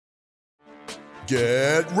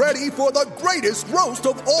Get ready for the greatest roast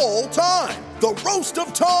of all time, the Roast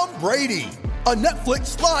of Tom Brady, a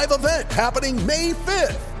Netflix live event happening May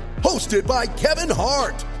 5th. Hosted by Kevin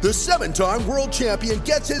Hart, the 7-time world champion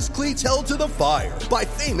gets his cleats held to the fire by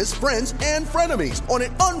famous friends and frenemies on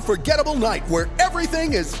an unforgettable night where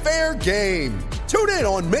everything is fair game. Tune in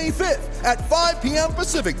on May 5th at 5 p.m.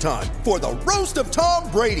 Pacific time for the Roast of Tom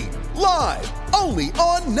Brady, live only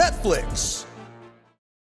on Netflix.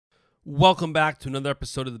 Welcome back to another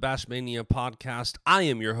episode of the Bash Mania podcast. I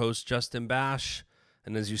am your host, Justin Bash.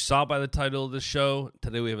 And as you saw by the title of the show,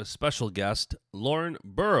 today we have a special guest. Lauren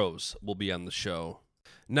Burrows will be on the show.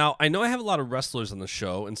 Now, I know I have a lot of wrestlers on the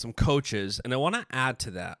show and some coaches, and I want to add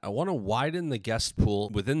to that. I want to widen the guest pool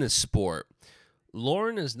within this sport.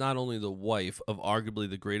 Lauren is not only the wife of arguably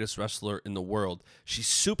the greatest wrestler in the world, she's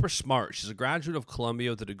super smart. She's a graduate of Columbia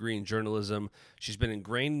with a degree in journalism. She's been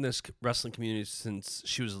ingrained in this wrestling community since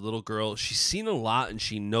she was a little girl. She's seen a lot and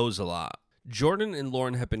she knows a lot. Jordan and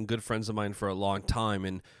Lauren have been good friends of mine for a long time,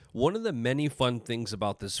 and one of the many fun things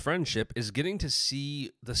about this friendship is getting to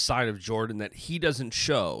see the side of Jordan that he doesn't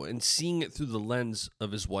show and seeing it through the lens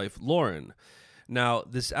of his wife, Lauren. Now,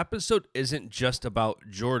 this episode isn't just about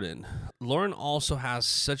Jordan. Lauren also has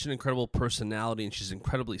such an incredible personality, and she's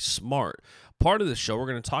incredibly smart. Part of the show, we're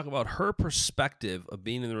going to talk about her perspective of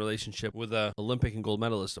being in the relationship with an Olympic and gold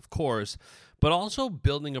medalist, of course, but also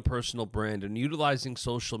building a personal brand and utilizing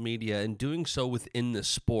social media and doing so within the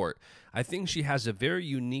sport. I think she has a very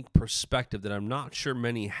unique perspective that I'm not sure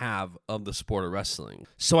many have of the sport of wrestling.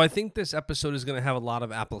 So I think this episode is going to have a lot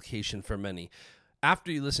of application for many.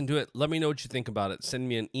 After you listen to it, let me know what you think about it. Send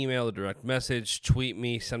me an email, a direct message, tweet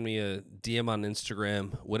me, send me a DM on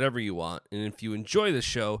Instagram, whatever you want. And if you enjoy the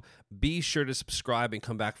show, be sure to subscribe and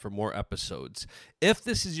come back for more episodes. If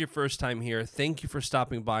this is your first time here, thank you for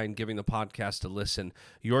stopping by and giving the podcast a listen.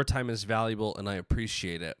 Your time is valuable, and I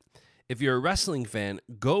appreciate it. If you're a wrestling fan,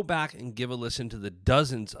 go back and give a listen to the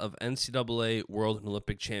dozens of NCAA World and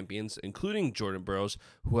Olympic champions, including Jordan Burrows,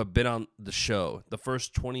 who have been on the show. The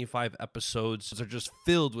first 25 episodes are just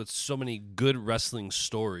filled with so many good wrestling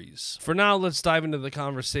stories. For now, let's dive into the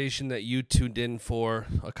conversation that you tuned in for,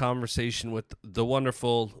 a conversation with the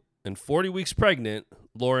wonderful and 40 weeks pregnant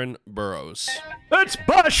Lauren Burrows. It's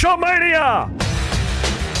Bashamania!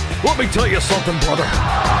 Let me tell you something, brother.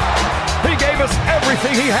 He gave us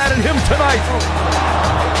everything he had in him tonight.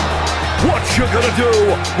 What you gonna do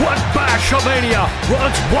when Bashamania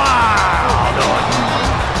runs wild?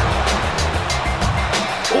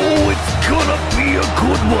 Oh, it's gonna be a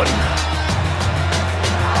good one.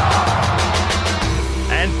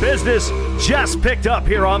 And business just picked up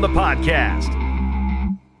here on the podcast.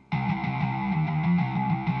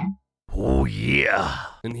 Oh, yeah.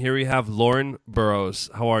 And here we have Lauren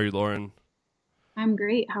Burrows. How are you, Lauren? I'm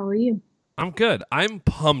great. How are you? I'm good. I'm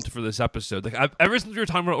pumped for this episode. Ever since we were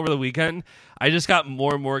talking about it over the weekend, I just got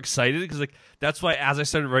more and more excited because that's why as I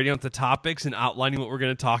started writing out the topics and outlining what we're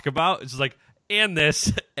going to talk about, it's just and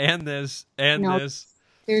this, and this, and this.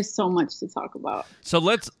 There's so much to talk about. So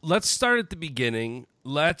let's start at the beginning.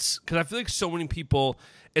 Because I feel like so many people.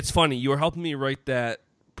 It's funny. You were helping me write that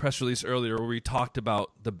press release earlier where we talked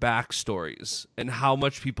about the backstories and how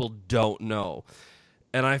much people don't know,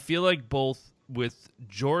 and I feel like both with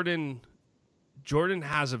Jordan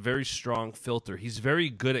has a very strong filter. He's very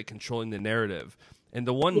good at controlling the narrative. And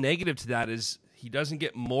the one negative to that is he doesn't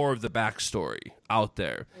get more of the backstory out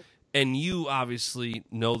there. And you obviously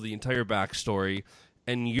know the entire backstory.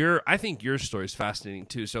 And I think your story is fascinating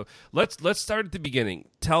too. So let's start at the beginning.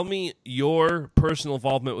 Tell me your personal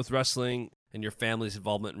involvement with wrestling and your family's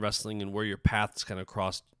involvement in wrestling and where your paths kind of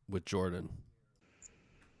crossed with Jordan.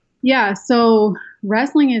 Yeah, so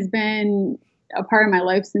wrestling has been a part of my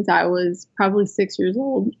life since I was probably 6 years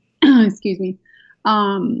old. Excuse me.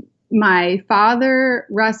 My father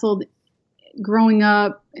wrestled growing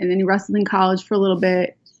up, and then he wrestled in college for a little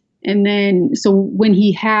bit. And then, so when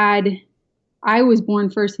I was born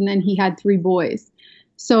first, and then he had 3 boys.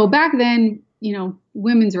 So back then,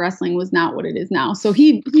 women's wrestling was not what it is now. So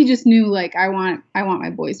he just knew, I want my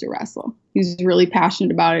boys to wrestle. He was really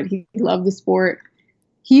passionate about it. He loved the sport.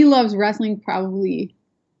 He loves wrestling probably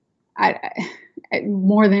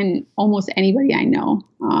more than almost anybody I know.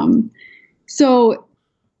 So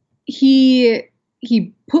he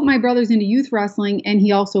put my brothers into youth wrestling, and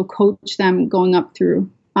he also coached them going up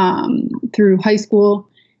through high school.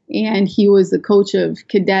 And he was the coach of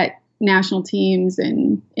cadet national teams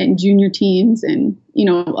and junior teams, and a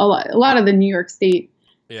lot of the New York State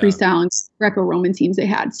freestyle and Greco-Roman teams they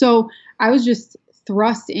had. So I was just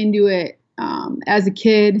thrust into it as a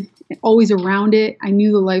kid, always around it. I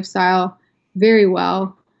knew the lifestyle very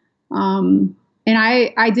well. And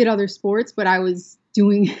I did other sports, but I was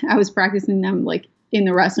practicing them like in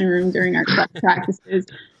the wrestling room during our practices.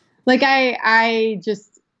 Like I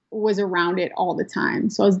just was around it all the time.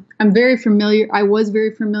 So I'm very familiar. I was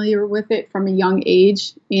very familiar with it from a young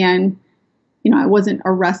age. And, I wasn't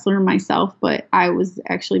a wrestler myself, but I was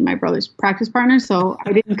actually my brother's practice partner. So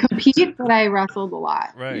I didn't compete, but I wrestled a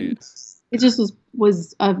lot. Right. And it just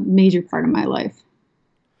was a major part of my life.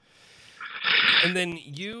 And then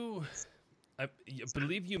I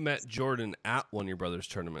believe you met Jordan at one of your brother's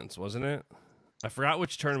tournaments, wasn't it? I forgot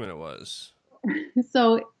which tournament it was.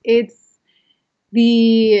 So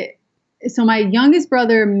so my youngest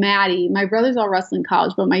brother, Maddie, my brothers all wrestle in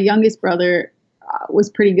college, but my youngest brother was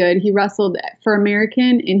pretty good. He wrestled for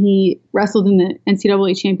American, and he wrestled in the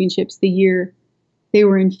NCAA championships the year they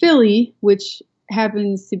were in Philly, which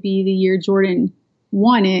happens to be the year Jordan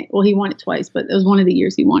won it. Well, he won it twice, but it was one of the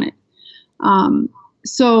years he won it.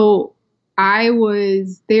 So I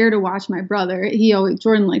was there to watch my brother.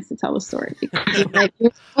 Jordan likes to tell the story. Because, like,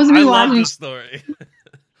 you're supposed to be I love watching the story.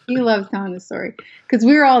 He loves telling the story because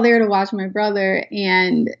we were all there to watch my brother,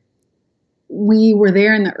 and we were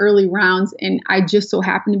there in the early rounds, and I just so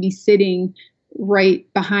happened to be sitting right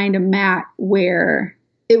behind a mat where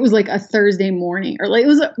it was like a Thursday morning, or like it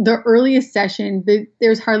was the earliest session.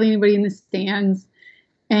 There's hardly anybody in the stands,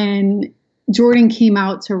 and Jordan came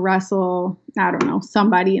out to wrestle, I don't know,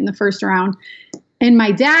 somebody in the first round, and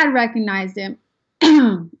my dad recognized him,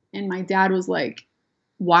 and my dad was like,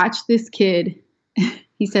 "Watch this kid."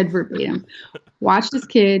 He said verbatim, "Watch this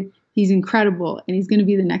kid. He's incredible, and he's going to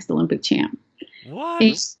be the next Olympic champ." What?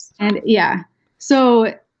 And yeah. So,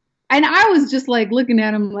 and I was just like looking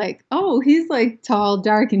at him like, oh, he's like tall,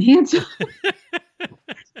 dark, and handsome.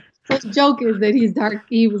 So the joke is that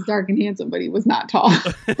he was dark and handsome, but he was not tall.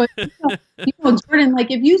 But Jordan,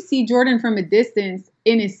 like if you see Jordan from a distance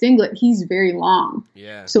in his singlet, he's very long.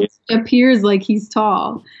 Yeah. So it appears like he's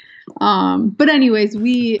tall. But anyways,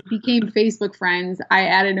 we became Facebook friends. I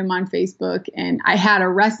added him on Facebook, and I had a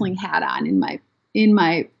wrestling hat on in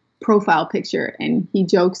my profile picture, and he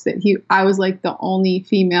jokes that I was like the only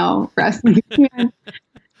female wrestling fan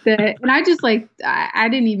and I just like I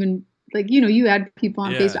didn't even like, you add people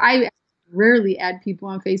on Facebook. I rarely add people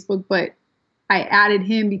on Facebook, but I added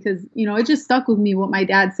him because, it just stuck with me what my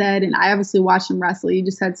dad said, and I obviously watched him wrestle. He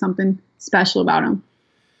just had something special about him.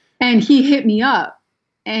 And he hit me up.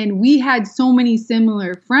 And we had so many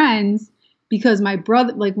similar friends because my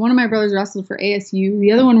brother, like one of my brothers wrestled for ASU.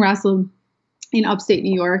 The other one wrestled in upstate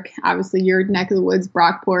New York, obviously your neck of the woods,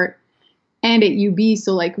 Brockport, and at UB.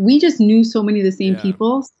 So like we just knew so many of the same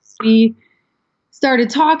people. So we started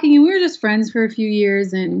talking, and we were just friends for a few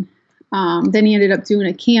years. And then he ended up doing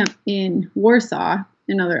a camp in Warsaw,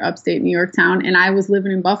 another upstate New York town. And I was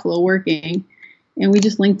living in Buffalo working, and we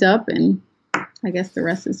just linked up, and I guess the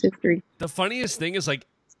rest is history. The funniest thing is, like,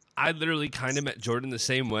 I literally kind of met Jordan the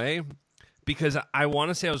same way because I want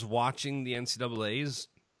to say I was watching the NCAAs,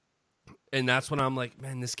 and that's when I'm like,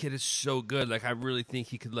 man, this kid is so good. Like, I really think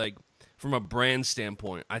he could, like, from a brand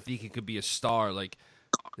standpoint, I think he could be a star. Like,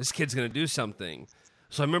 this kid's going to do something.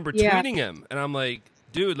 So I remember tweeting him, and I'm like,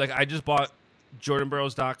 dude, like, I just bought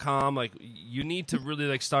JordanBurroughs.com. Like, you need to really,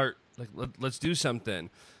 like, start, like, let's do something.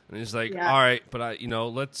 And he's like, all right, but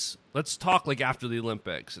let's talk like after the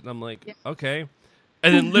Olympics. And I'm like, okay.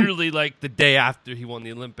 And then literally like the day after he won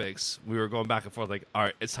the Olympics, we were going back and forth like, all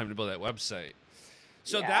right, it's time to build that website.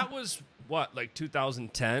 So that was what, like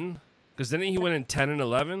 2010? Because then he went in 10 and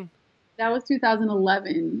 11. That was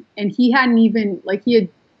 2011, and he hadn't even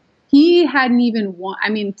he hadn't even won. I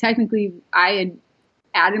mean, technically, I had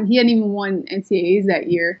added him. He hadn't even won NCAAs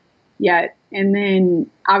that year yet, and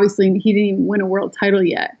then obviously he didn't even win a world title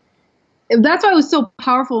yet. That's why it was so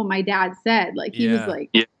powerful what my dad said. Like, he was like,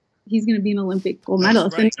 he's going to be an Olympic gold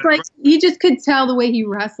medalist. Right. And it's like, he just could tell the way he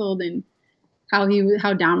wrestled and how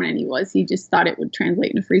dominant he was. He just thought it would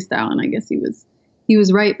translate into freestyle. And I guess he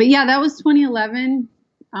was right. But yeah, that was 2011.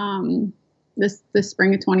 This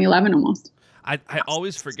spring of 2011 almost. I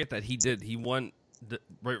always forget that he won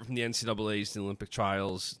right from the NCAAs to the Olympic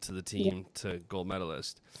trials to the team to gold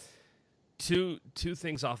medalist. Two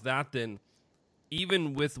things off that then.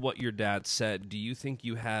 Even with what your dad said, do you think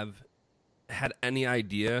you have had any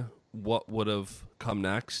idea what would have come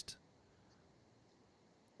next?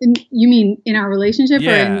 You mean in our relationship?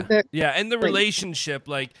 Yeah, or in in the relationship,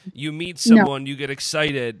 like you meet someone, you get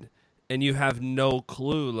excited, and you have no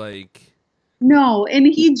clue, like. No, and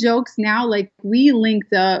he jokes now, like we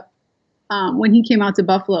linked up when he came out to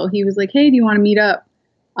Buffalo. He was like, hey, do you want to meet up?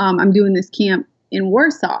 I'm doing this camp in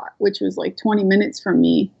Warsaw, which was like 20 minutes from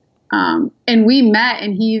me. And we met,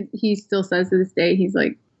 and he still says to this day, he's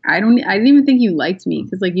like, I didn't even think you liked me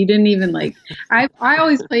because like you didn't even like. I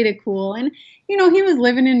always played it cool, and he was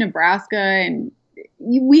living in Nebraska, and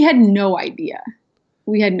we had no idea.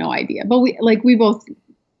 But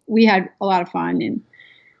we had a lot of fun, and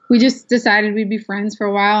we just decided we'd be friends for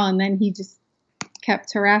a while, and then he just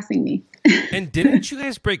kept harassing me. And didn't you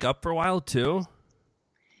guys break up for a while too?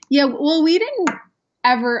 Yeah, well, we didn't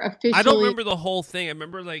ever officially. I don't remember the whole thing. I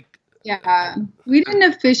remember like. Yeah, we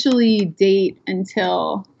didn't officially date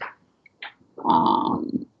until.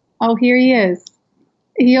 Oh, here he is.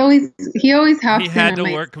 He always has. He had to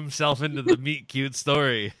work himself into the meet cute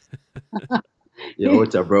story. Yo,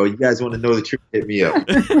 what's up, bro? You guys want to know the truth? Hit me up.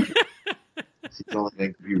 She's only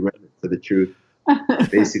going to be running for the truth.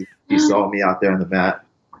 Basically, you saw me out there on the mat.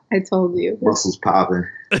 I told you. Muscles popping.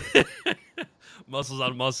 Muscles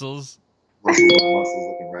on muscles. Muscles on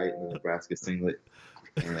muscles, looking right in the Nebraska singlet.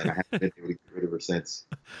 And I haven't been able to get rid of her since.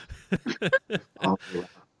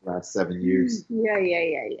 Last 7 years. Yeah.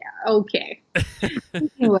 Okay.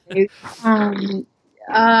 Anyways,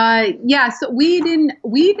 so we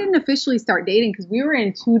didn't officially start dating because we were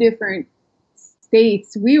in two different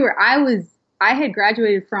states. I had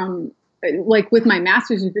graduated from like with my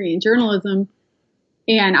master's degree in journalism,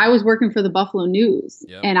 and I was working for the Buffalo News.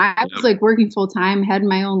 Yep. And I was like working full time, had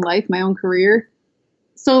my own life, my own career.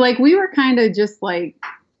 So like we were kind of just like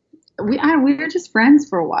we were just friends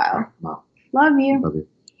for a while. Wow. Love you. Love you.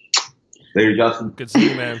 Later, Justin. Good to see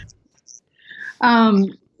you, man.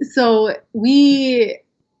 So we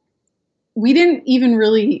didn't even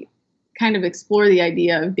really kind of explore the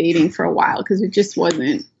idea of dating for a while because it just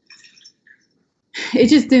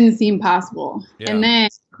didn't seem possible. Yeah. And then,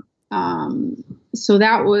 so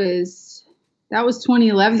that was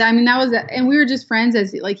 2011. I mean, and we were just friends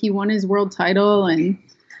as like he won his world title, and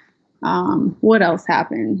what else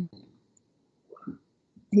happened?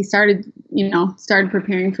 He started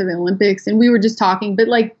preparing for the Olympics, and we were just talking, but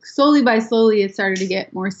like slowly it started to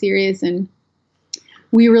get more serious, and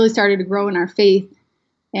we really started to grow in our faith.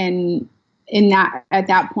 And at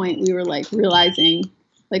that point we were like realizing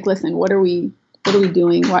like, listen, what are we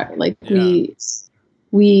doing? What, like, yeah.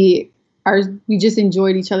 we just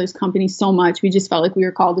enjoyed each other's company so much. We just felt like we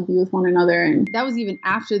were called to be with one another. And that was even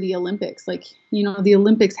after the Olympics. Like, the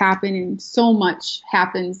Olympics happen, and so much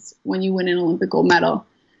happens when you win an Olympic gold medal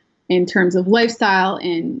in terms of lifestyle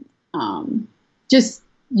and just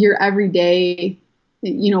your everyday,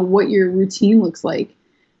 what your routine looks like.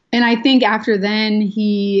 And I think after then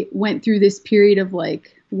he went through this period of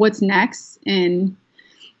like, what's next? And,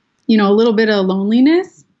 a little bit of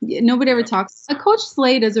loneliness. Nobody ever talks. Coach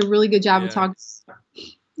Slade does a really good job of talking.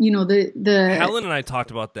 The Helen and I talked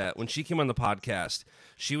about that when she came on the podcast.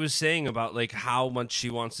 She was saying about like how much she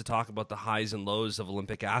wants to talk about the highs and lows of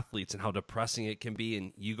Olympic athletes and how depressing it can be.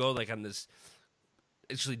 And you go like on this.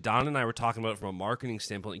 Actually, Don and I were talking about it from a marketing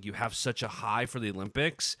standpoint. Like, you have such a high for the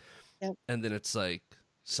Olympics, and then it's like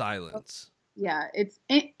silence. Yeah,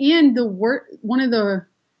 and one of the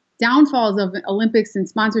downfalls of Olympics and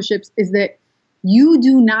sponsorships is that you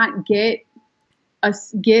do not get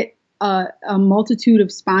a multitude of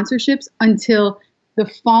sponsorships until the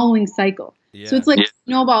following cycle. Yeah. So it's like a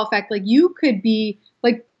snowball effect. Like, you could be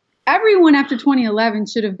like, everyone after 2011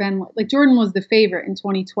 should have been like, Jordan was the favorite in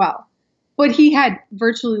 2012, but he had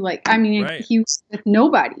virtually he was with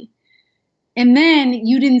nobody. And then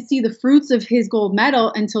you didn't see the fruits of his gold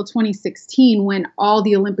medal until 2016, when all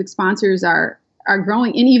the Olympic sponsors are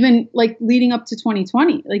growing. And even like leading up to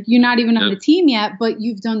 2020, like, you're not even on the team yet, but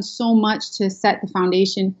you've done so much to set the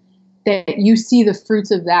foundation that you see the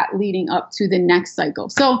fruits of that leading up to the next cycle.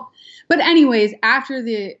 So, but anyways, after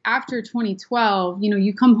 2012,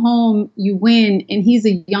 you come home, you win, and he's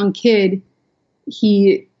a young kid.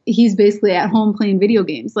 He's basically at home playing video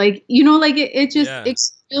games. Like,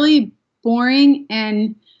 it's really boring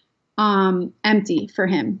and empty for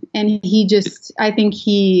him. And I think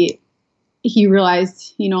he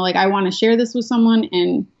realized, I want to share this with someone.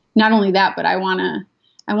 And not only that, but I want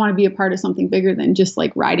to be a part of something bigger than just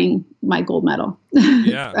like riding my gold medal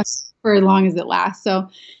for as long as it lasts. So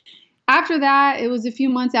after that, it was a few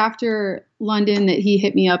months after London that he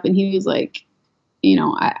hit me up, and he was like,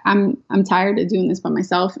 I'm tired of doing this by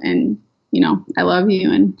myself, and I love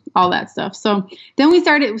you and all that stuff. So then we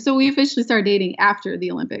officially started dating after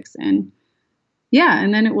the Olympics, and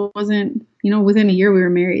then it wasn't, within a year we were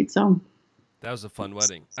married. So that was a fun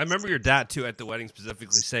wedding. I remember your dad too at the wedding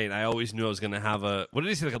specifically saying, I always knew I was going to have what did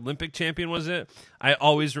he say, like Olympic champion, was it? I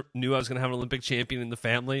always knew I was going to have an Olympic champion in the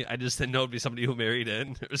family. I just didn't know it'd be somebody who married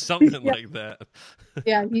in or something like that.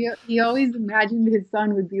 Yeah, he always imagined his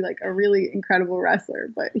son would be like a really incredible wrestler,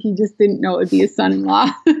 but he just didn't know it would be his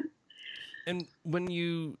son-in-law. And when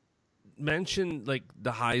you mentioned like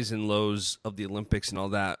the highs and lows of the Olympics and all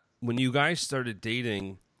that, when you guys started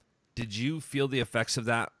dating, did you feel the effects of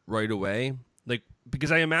that right away? Like,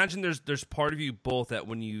 because I imagine there's part of you both that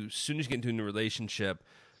when you, as soon as you get into a new relationship,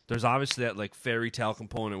 there's obviously that like fairy tale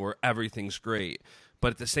component where everything's great.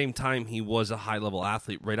 But at the same time, he was a high level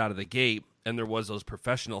athlete right out of the gate, and there was those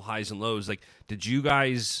professional highs and lows. Like, did you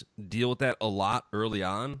guys deal with that a lot early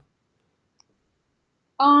on?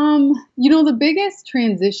 The biggest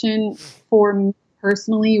transition for me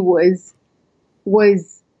personally was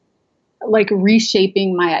like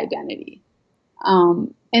reshaping my identity.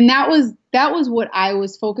 And that was what I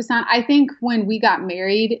was focused on. I think when we got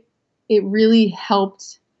married, it really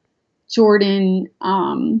helped Jordan,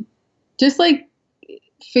 just like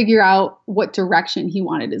figure out what direction he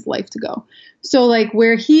wanted his life to go. So like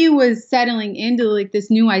where he was settling into like this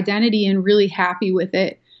new identity and really happy with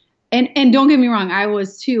it. And don't get me wrong, I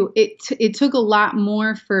was too. It took a lot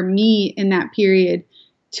more for me in that period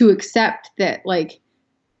to accept that, like,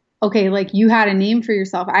 okay, like you had a name for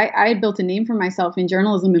yourself. I had built a name for myself in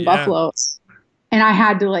journalism in Buffalo, and I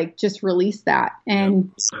had to like just release that. And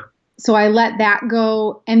so I let that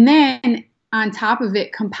go. And then on top of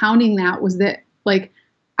it, compounding that was that like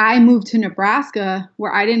I moved to Nebraska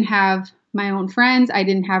where I didn't have my own friends. I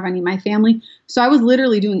didn't have any of my family. So I was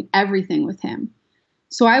literally doing everything with him.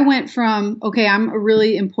 So I went from, okay, I'm a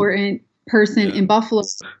really important person in Buffalo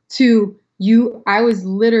to I was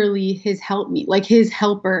literally his helpmeet, like his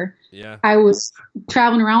helper. Yeah. I was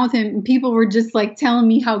traveling around with him and people were just like telling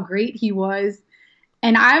me how great he was.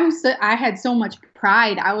 And I had so much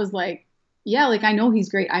pride. I was like, yeah, like I know he's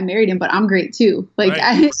great. I married him, but I'm great too. Like,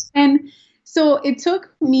 and so it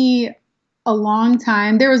took me a long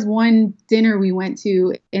time. There was one dinner we went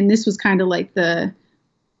to, and this was kind of like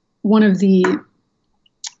one of the,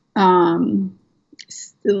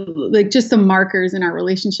 like just some markers in our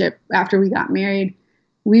relationship after we got married.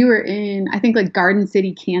 We were in, I think like Garden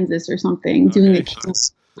City, Kansas or something, doing the camp.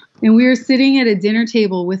 And we were sitting at a dinner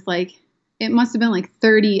table with like, it must have been like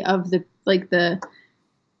 30 of the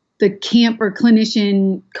camp or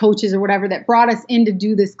clinician coaches or whatever that brought us in to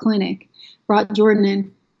do this clinic, brought Jordan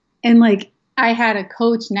in. And like, I had a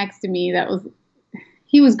coach next to me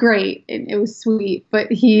he was great and it was sweet,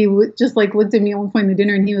 but he just like looked at me at one point in the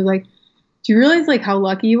dinner and he was like, do you realize like how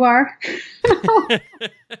lucky you are?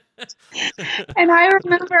 And I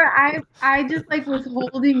remember I just like was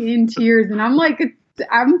holding in tears, and I'm like,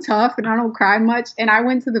 I'm tough and I don't cry much. And I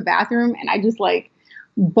went to the bathroom and I just like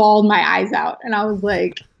bawled my eyes out. And I was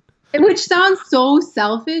like, which sounds so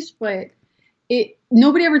selfish, but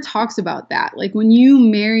nobody ever talks about that. Like when you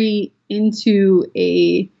marry into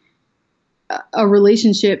a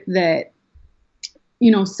relationship that,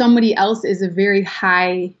 somebody else is a very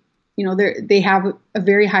high, they have a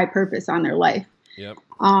very high purpose on their life. Yep.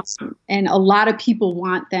 And a lot of people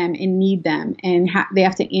want them and need them, and they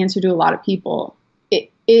have to answer to a lot of people.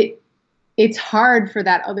 It's hard for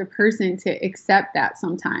that other person to accept that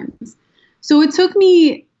sometimes. So it took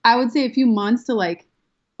me, I would say, a few months to like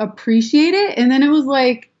appreciate it. And then it was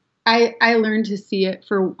like, I learned to see it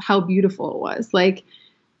for how beautiful it was. Like,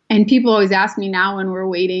 and people always ask me now when we're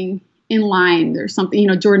waiting in line or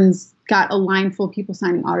something, Jordan's got a line full of people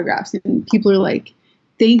signing autographs, and people are like,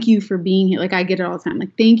 thank you for being here. Like I get it all the time.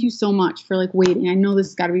 Like, thank you so much for like waiting. I know this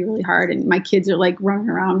has got to be really hard. And my kids are like running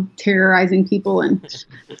around terrorizing people. And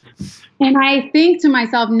I think to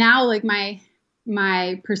myself now, like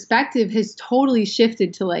my perspective has totally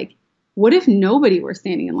shifted to like, what if nobody were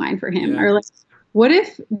standing in line for him? Or like, what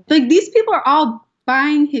if like these people are all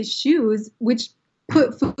buying his shoes, which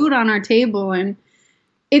put food on our table? And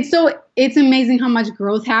it's amazing how much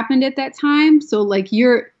growth happened at that time. So like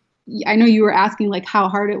I know you were asking like how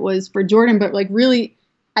hard it was for Jordan, but like really,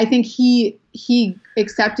 I think he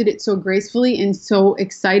accepted it so gracefully and so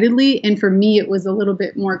excitedly. And for me, it was a little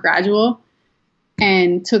bit more gradual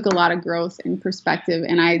and took a lot of growth and perspective.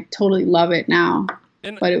 And I totally love it now.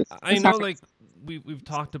 And but it was I know hard. like we've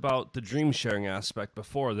talked about the dream sharing aspect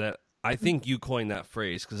before, that I think you coined that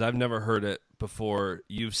phrase because I've never heard it before.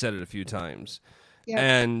 You've said it a few times. Yep.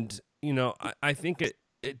 And, I think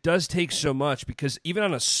it does take so much, because even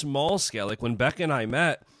on a small scale, like when Becca and I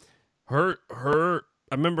met, I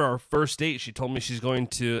remember our first date, she told me she's going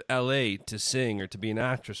to LA to sing or to be an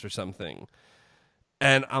actress or something.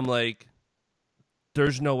 And I'm like,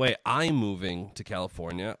 there's no way I'm moving to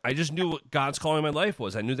California. I just knew what God's calling in my life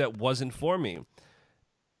was. I knew that wasn't for me.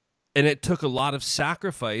 And it took a lot of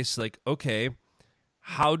sacrifice. Like, okay,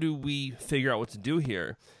 how do we figure out what to do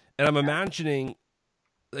here? And I'm imagining,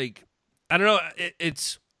 like, I don't know,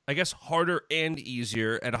 it's, I guess, harder and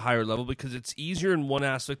easier at a higher level, because it's easier in one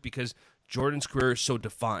aspect because Jordan's career is so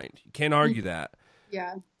defined. You can't argue that.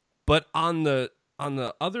 Yeah. But on the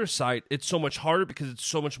other side, it's so much harder because it's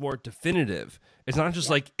so much more definitive. It's not just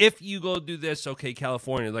like, if you go do this, okay,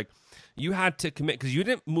 California. Like, you had to commit, because you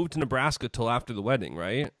didn't move to Nebraska till after the wedding,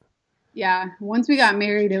 right? Yeah. Once we got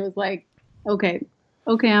married, it was like, okay,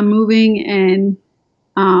 I'm moving. And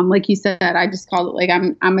like you said, I just called it like,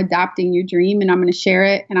 I'm adopting your dream, and I'm going to share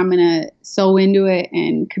it, and I'm going to sow into it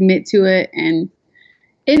and commit to it. And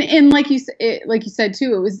like you said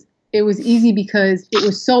too, it was easy because it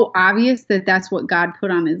was so obvious that that's what God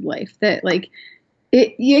put on his life, that like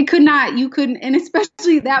you couldn't. And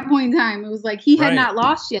especially at that point in time, it was like, he had not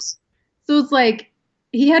lost yet. So it's like,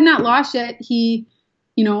 he had not lost yet. He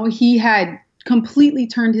had completely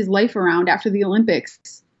turned his life around after the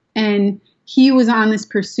Olympics, and he was on this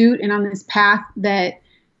pursuit and on this path that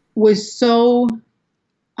was so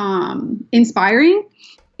inspiring.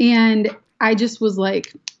 And I just was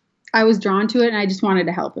like, I was drawn to it, and I just wanted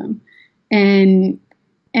to help him. And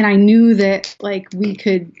I knew that I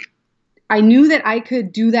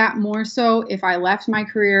could do that more so if I left my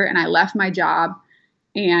career and I left my job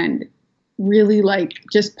and really like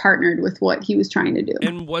just partnered with what he was trying to do.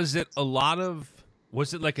 And was it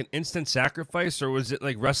like an instant sacrifice, or was it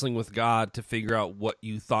like wrestling with God to figure out what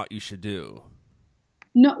you thought you should do?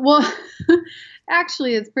 No, well,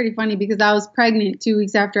 actually, it's pretty funny because I was pregnant 2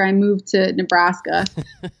 weeks after I moved to Nebraska,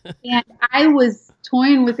 and I was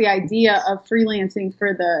toying with the idea of freelancing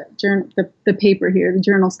for the paper here, the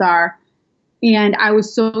Journal Star, and I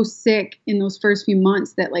was so sick in those first few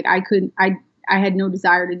months that like I had no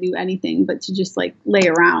desire to do anything but to just like lay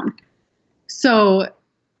around. So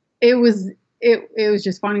it was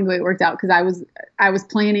just funny the way it worked out, because I was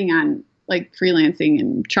planning on like freelancing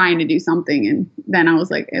and trying to do something. And then it was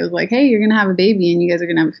like, hey, you're going to have a baby and you guys are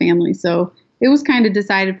going to have a family. So it was kind of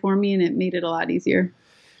decided for me, and it made it a lot easier.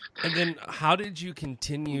 And then how did you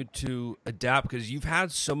continue to adapt? Because you've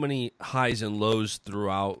had so many highs and lows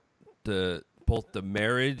throughout both the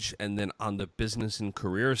marriage and then on the business and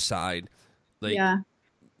career side. Like, yeah.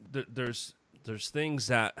 There's things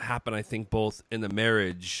that happen, I think, both in the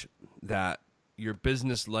marriage that your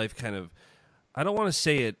business life kind of, I don't want to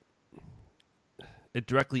say it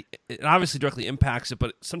obviously directly impacts it,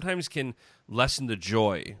 but sometimes can lessen the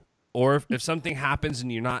joy. Or if something happens and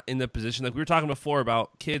you're not in the position, like we were talking before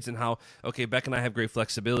about kids and how, okay, Beck and I have great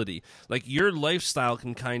flexibility. Like, your lifestyle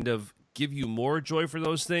can kind of give you more joy for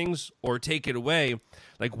those things or take it away.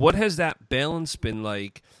 Like, what has that balance been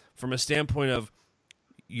like from a standpoint of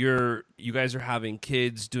you guys are having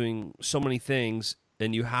kids, doing so many things,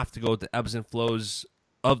 and you have to go with the ebbs and flows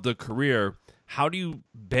of the career? How do you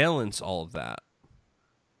balance all of that?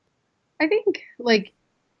 I think like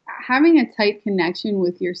having a tight connection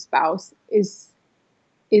with your spouse is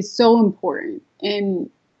so important. And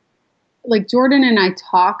like Jordan and I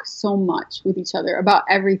talk so much with each other about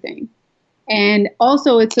everything. And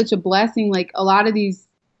also it's such a blessing. Like a lot of these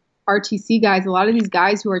RTC guys, a lot of these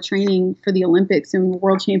guys who are training for the Olympics and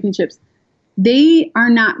World Championships, they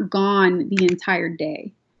are not gone the entire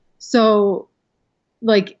day. So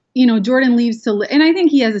like, Jordan leaves to, and I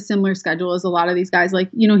think he has a similar schedule as a lot of these guys. Like,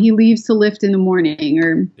 he leaves to lift in the morning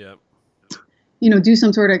or, do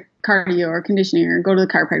some sort of cardio or conditioning or go to the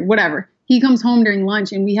chiropractor, whatever. He comes home during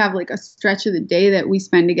lunch, and we have like a stretch of the day that we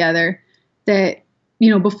spend together that,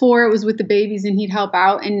 before it was with the babies and he'd help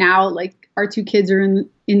out. And now like our 2 kids are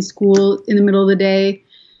in school in the middle of the day.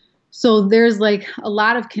 So there's like a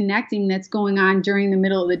lot of connecting that's going on during the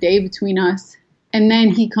middle of the day between us. And then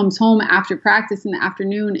he comes home after practice in the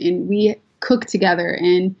afternoon, and we cook together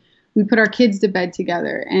and we put our kids to bed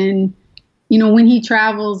together. And, when he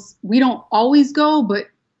travels, we don't always go, but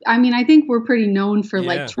I mean, I think we're pretty known for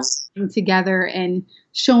like traveling together and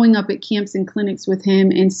showing up at camps and clinics with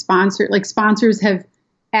him, and sponsors have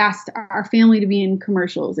asked our family to be in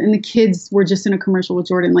commercials, and the kids were just in a commercial with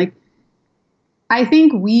Jordan. Like, I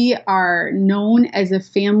think we are known as a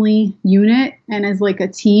family unit and as like a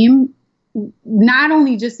team, not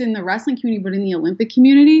only just in the wrestling community, but in the Olympic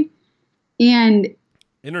community and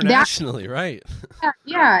internationally, right?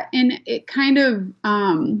 Yeah. And it kind of,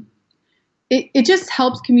 it just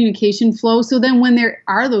helps communication flow. So then when there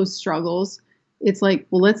are those struggles, it's like,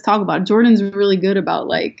 well, let's talk about it. Jordan's really good about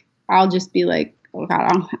like, I'll just be like, oh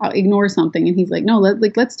God, I'll ignore something. And he's like, no,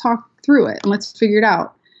 let's talk through it and let's figure it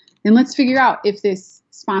out. And let's figure out if this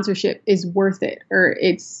sponsorship is worth it, or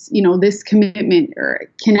it's, this commitment, or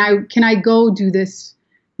can I go do this,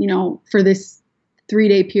 for this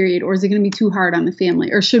 3-day period, or is it going to be too hard on the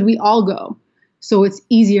family, or should we all go? So it's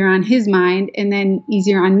easier on his mind and then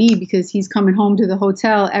easier on me because he's coming home to the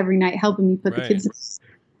hotel every night helping me put the kids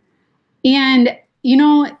in. And,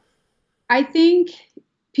 I think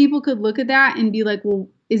people could look at that and be like, well,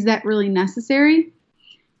 is that really necessary?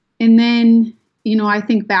 And then, you know, I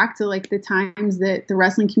think back to like the times that the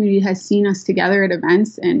wrestling community has seen us together at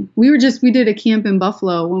events. And we did a camp in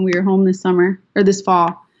Buffalo when we were home this summer or this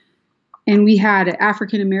fall. And we had an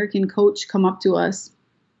African-American coach come up to us.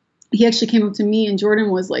 He actually came up to me, and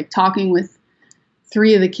Jordan was like talking with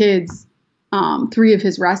three of the kids, three of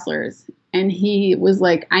his wrestlers. And he was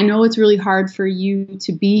like, I know it's really hard for you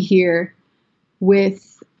to be here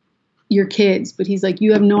with your kids, but he's like,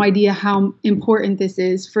 you have no idea how important this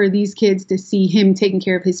is for these kids to see him taking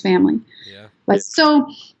care of his family. Yeah. Like, so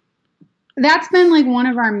that's been like one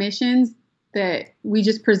of our missions, that we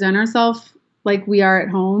just present ourselves like we are at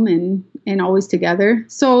home and always together.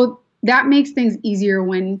 So that makes things easier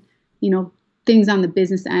when, you know, things on the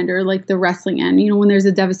business end or like the wrestling end, you know, when there's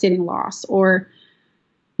a devastating loss or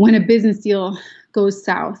when a business deal goes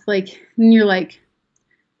south, like, and you're like,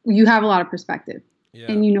 you have a lot of perspective. Yeah.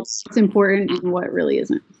 And you know what's important and what really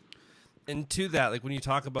isn't. And to that, like when you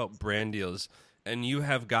talk about brand deals, and you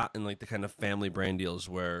have gotten like the kind of family brand deals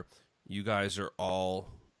where you guys are all,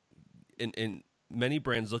 and many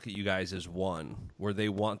brands look at you guys as one, where they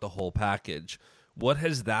want the whole package. What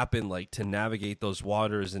has that been like to navigate those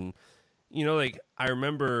waters? And, you know, like I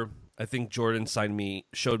remember, I think Jordan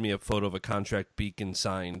showed me a photo of a contract Beacon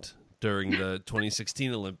signed during the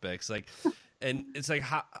 2016 Olympics. Like, and it's like,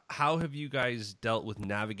 how have you guys dealt with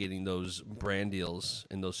navigating those brand deals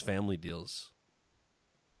and those family deals?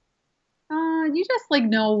 You just like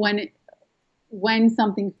know when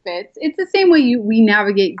something fits. It's the same way we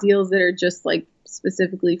navigate deals that are just like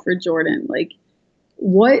specifically for Jordan. Like,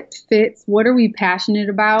 what fits? What are we passionate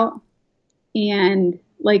about? And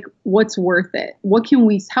like, what's worth it?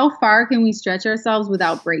 How far can we stretch ourselves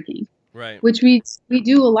without breaking? Right. Which we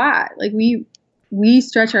do a lot. Like we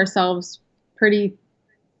stretch ourselves pretty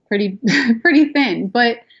thin,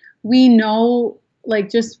 but we know,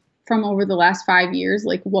 like, just from over the last 5 years,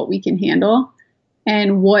 like what we can handle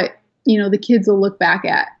and what, you know, the kids will look back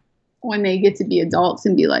at when they get to be adults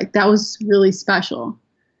and be like, that was really special.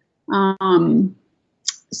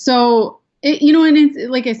 So it, you know, and it's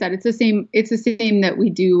like I said, it's the same that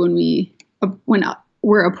we do when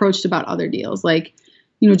we're approached about other deals. Like,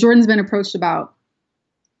 you know, Jordan's been approached about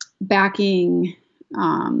backing,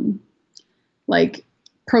 like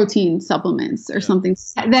protein supplements or something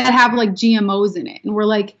that have like GMOs in it. And we're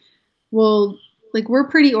like, well, like we're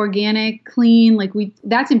pretty organic, clean. Like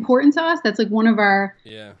that's important to us. That's like one of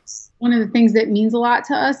the things that means a lot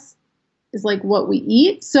to us is like what we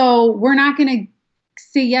eat. So we're not going to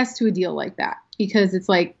say yes to a deal like that because it's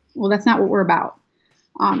like, well, that's not what we're about.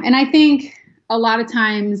 And I think a lot of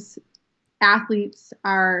times athletes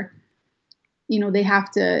are, you know, they have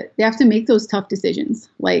to make those tough decisions.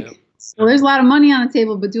 Like, so there's a lot of money on the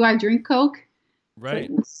table, but do I drink Coke? Right.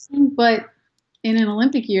 But in an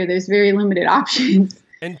Olympic year, there's very limited options.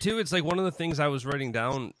 And two, it's like one of the things I was writing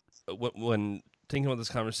down when thinking about this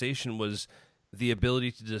conversation was the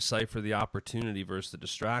ability to decipher the opportunity versus the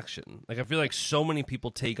distraction. Like, I feel like so many people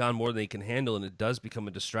take on more than they can handle, and it does become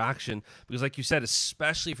a distraction because, like you said,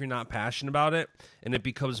 especially if you're not passionate about it and it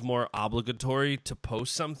becomes more obligatory to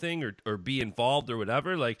post something or be involved or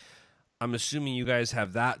whatever. Like, I'm assuming you guys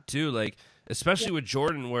have that too. Like, especially with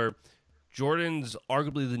Jordan, where Jordan's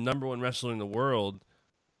arguably the number one wrestler in the world,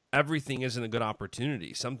 everything isn't a good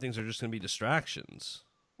opportunity. Some things are just going to be distractions.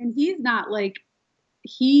 And he's not like,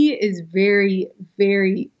 he is very,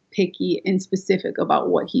 very picky and specific about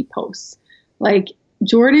what he posts. Like,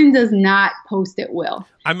 Jordan does not post at will.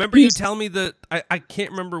 I remember you telling me that I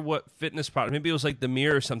can't remember what fitness product. Maybe it was like the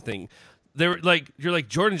Mirror or something. They were like, you're like,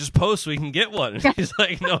 Jordan, just post so we can get one. And he's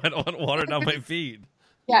like, no, I don't want water down my feed.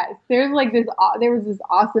 Yes, there was this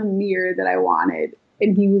awesome mirror that I wanted,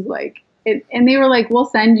 and he was like, and they were like, we'll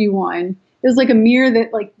send you one. It was like a mirror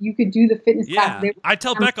that like you could do the fitness class. I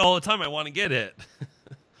tell Becca all the time I want to get it.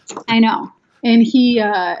 I know. And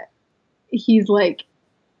he's like,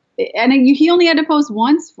 and he only had to post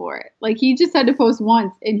once for it. Like, he just had to post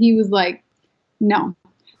once, and he was like, no.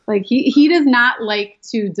 Like, he does not like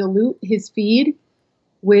to dilute his feed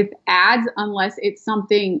with ads unless it's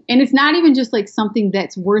something, and it's not even just like something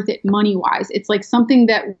that's worth it money-wise. It's like something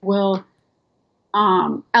that will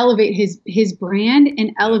elevate his brand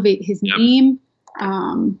and elevate his name.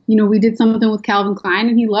 You know, we did something with Calvin Klein,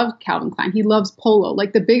 and he loved Calvin Klein. He loves Polo.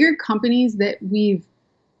 Like, the bigger companies that we've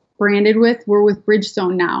branded with, we're with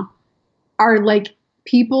Bridgestone now, are like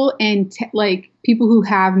people and like people who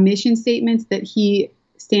have mission statements that he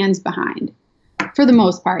stands behind. For the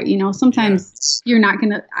most part, you know, sometimes you're not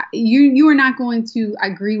gonna, you are not going to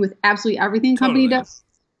agree with absolutely everything company does.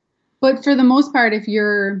 But for the most part, if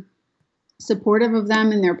you're supportive of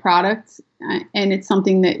them and their products, and it's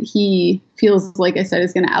something that he feels, like I said,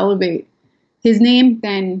 is going to elevate his name,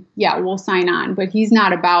 then yeah, we'll sign on. But he's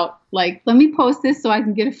not about like, let me post this so I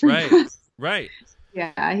can get a free press. Right.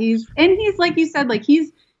 Yeah, he's like you said, like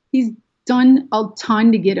he's done a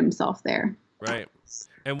ton to get himself there. Right.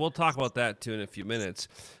 And we'll talk about that too in a few minutes.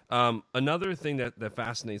 Another thing that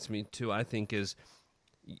fascinates me too, I think, is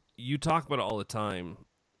you talk about it all the time,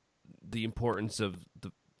 the importance of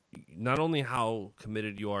not only how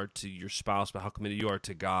committed you are to your spouse, but how committed you are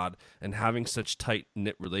to God and having such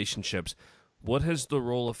tight-knit relationships. What has the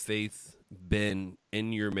role of faith been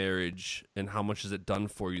in your marriage, and how much has it done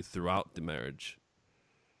for you throughout the marriage?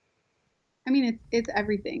 I mean, it's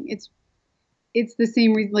everything. It's the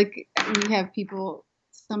same reason, like we have people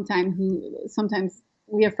sometimes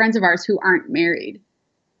we have friends of ours who aren't married,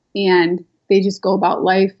 and they just go about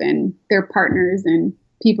life and they're partners, and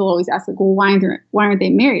people always ask, like, well, why aren't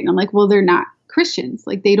they married? And I'm like, well, they're not Christians.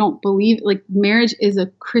 Like, they don't believe, like, marriage is a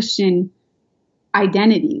Christian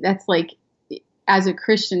identity. That's like, as a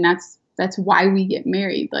Christian, that's why we get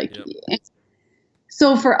married. Like, yep.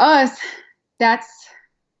 So for us, that's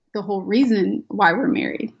the whole reason why we're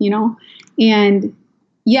married, you know? And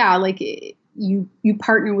yeah, like you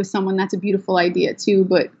partner with someone, that's a beautiful idea too.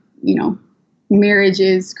 But, you know, marriage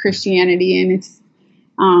is Christianity, and it's,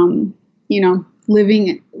 you know,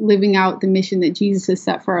 living out the mission that Jesus has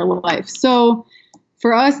set for our life. So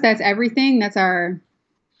for us, that's everything. That's our,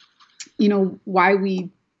 you know, why we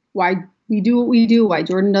do what we do, why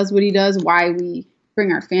Jordan does what he does, why we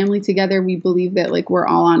bring our family together. We believe that, like, we're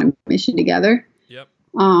all on a mission together. Yep.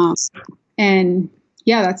 And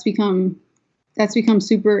yeah, that's become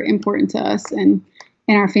super important to us and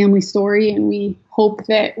our family story. And we hope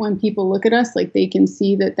that when people look at us, like, they can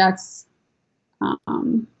see that that's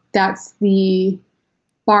the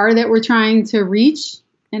bar that we're trying to reach.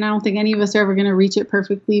 And I don't think any of us are ever going to reach it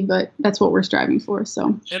perfectly, but that's what we're striving for.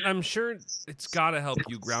 So, and I'm sure it's got to help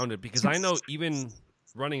you ground it, because I know even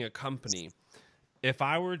running a company, if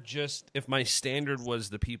my standard was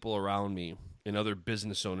the people around me and other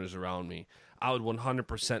business owners around me, I would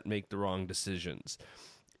 100% make the wrong decisions.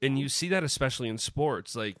 And you see that especially in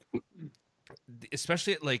sports, like,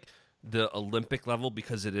 especially at like the Olympic level,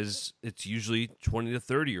 because it's usually 20 to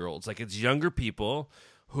 30-year-olds. Like, it's younger people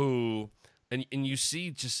who, and you see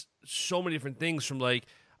just so many different things from, like,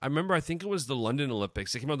 I remember, I think it was the London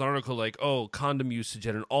Olympics. They came out with an article like, oh, condom usage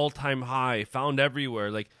at an all-time high, found everywhere.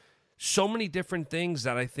 Like, so many different things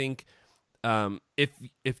that I think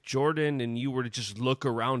if Jordan and you were to just look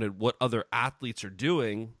around at what other athletes are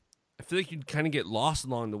doing, I feel like you'd kind of get lost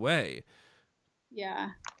along the way. Yeah.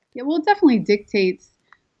 Well, it definitely dictates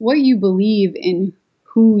what you believe in.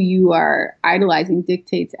 Who you are idolizing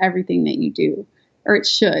dictates everything that you do, or it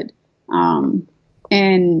should.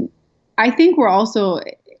 And I think we're also,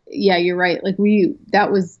 yeah, you're right. Like,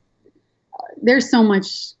 there's so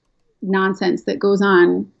much nonsense that goes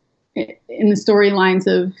on in the storylines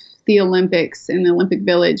of the Olympics and the Olympic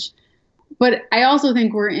Village. But I also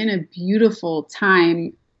think we're in a beautiful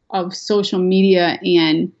time of social media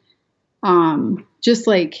and just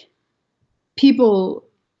like people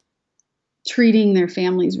treating their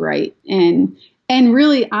families right and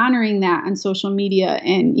really honoring that on social media.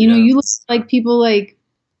 And, you know, you look like people like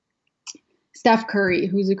Steph Curry,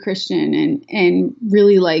 who's a Christian and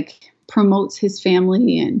really like promotes his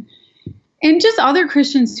family, and just other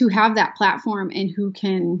Christians who have that platform and who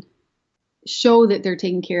can show that they're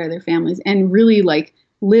taking care of their families and really like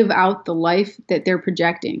live out the life that they're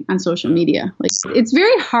projecting on social media. Like, it's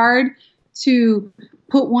very hard to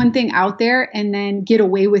put one thing out there and then get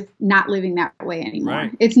away with not living that way anymore.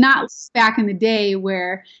 Right. It's not back in the day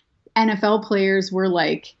where NFL players were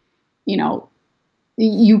like, you know,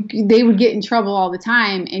 they would get in trouble all the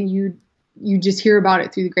time, and you just hear about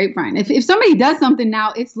it through the grapevine. If somebody does something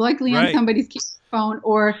now, it's likely on somebody's phone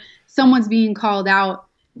or someone's being called out.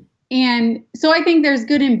 And so I think there's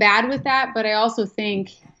good and bad with that, but I also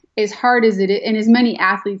think, as hard as it is, and as many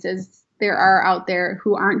athletes as there are out there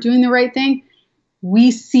who aren't doing the right thing,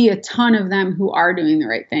 we see a ton of them who are doing the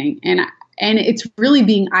right thing. And it's really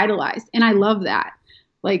being idolized. And I love that.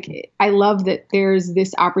 Like, I love that there's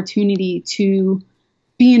this opportunity to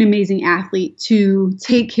be an amazing athlete, to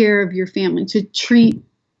take care of your family, to treat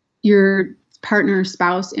your partner or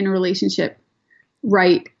spouse in a relationship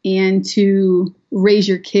right, and to raise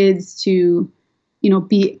your kids to, you know,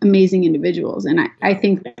 be amazing individuals. And I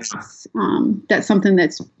think that's something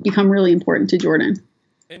that's become really important to Jordan.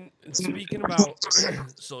 And speaking about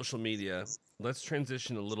social media, let's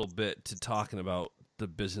transition a little bit to talking about the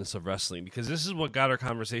business of wrestling, because this is what got our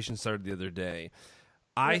conversation started the other day.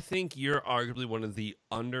 I think you're arguably one of the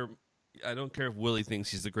I don't care if Willie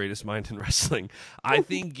thinks he's the greatest mind in wrestling. I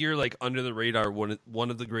think you're like under the radar,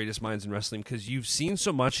 one of the greatest minds in wrestling, because you've seen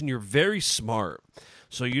so much and you're very smart.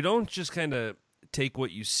 So you don't just kind of take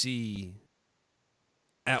what you see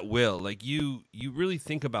at will. Like you really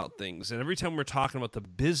think about things. And every time we're talking about the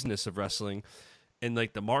business of wrestling and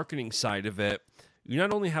like the marketing side of it, you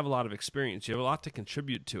not only have a lot of experience, you have a lot to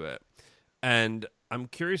contribute to it. And I'm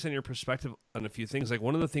curious on your perspective on a few things. Like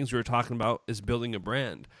one of the things we were talking about is building a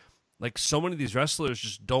brand. Like so many of these wrestlers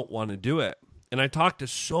just don't want to do it. And I talk to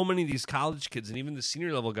so many of these college kids and even the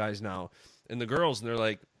senior level guys now and the girls, and they're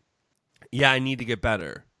like, yeah, I need to get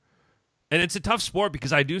better. And it's a tough sport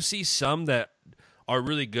because I do see some that are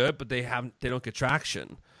really good, but they don't get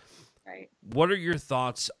traction. Right. What are your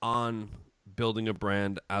thoughts on building a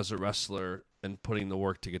brand as a wrestler and putting the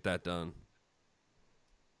work to get that done?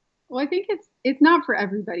 Well, I think it's not for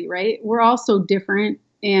everybody, right? We're all so different.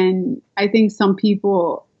 And I think some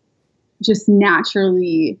people just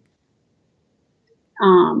naturally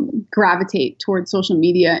gravitate towards social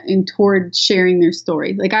media and toward sharing their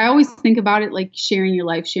story. Like I always think about it like sharing your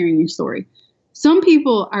life, sharing your story. Some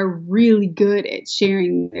people are really good at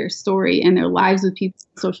sharing their story and their lives with people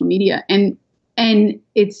on social media, and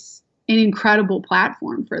it's an incredible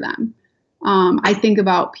platform for them. I think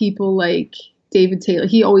about people like David Taylor.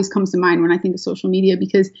 He always comes to mind when I think of social media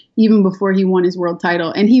because even before he won his world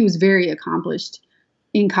title, and he was very accomplished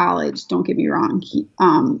in college, don't get me wrong.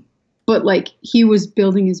 But like he was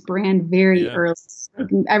building his brand very early. Like,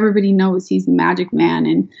 everybody knows he's the Magic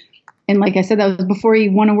Man. And like I said, that was before he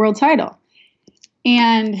won a world title.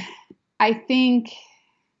 And I think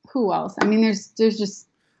who else? I mean, there's just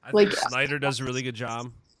I think Snyder does a really good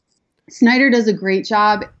job. Snyder does a great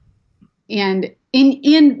job. And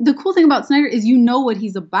the cool thing about Snyder is you know what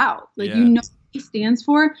he's about. Like you know what he stands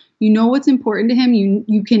for. You know what's important to him.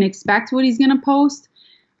 You can expect what he's going to post.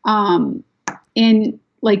 And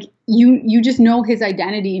like you just know his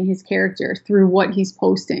identity and his character through what he's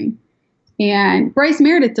posting. And Bryce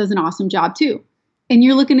Meredith does an awesome job too. And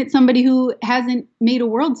you're looking at somebody who hasn't made a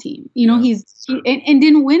world team. You know, he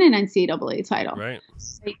didn't win an NCAA title. Right.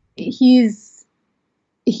 He's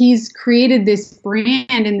created this brand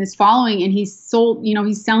and this following, and he's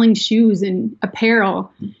selling shoes and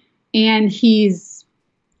apparel, and he's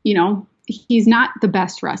not the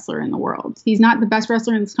best wrestler in the world. He's not the best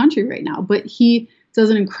wrestler in this country right now, but he does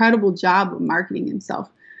an incredible job of marketing himself.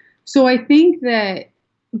 So I think that,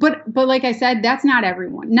 but like I said, that's not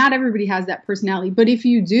everyone. Not everybody has that personality. But if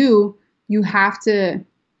you do, you have to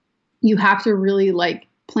really like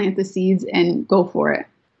plant the seeds and go for it.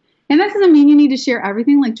 And that doesn't mean you need to share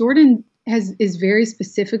everything. Like Jordan is very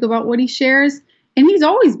specific about what he shares, and he's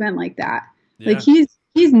always been like that. Yeah. Like he's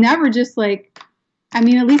never just like, I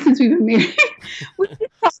mean, at least since we've been married, we were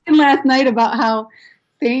talking last night about how,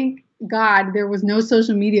 thank God, there was no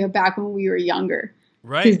social media back when we were younger.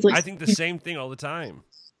 Right. Like, I think the same thing all the time.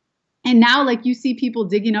 And now, like, you see people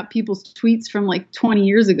digging up people's tweets from like 20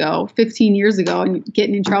 years ago, 15 years ago, and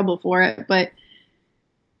getting in trouble for it. But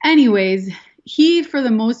anyways, he, for the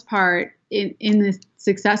most part, in the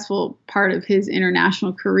successful part of his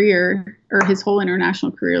international career, or his whole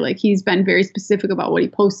international career, like, he's been very specific about what he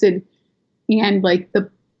posted. And like the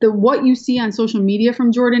what you see on social media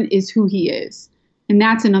from Jordan is who he is. And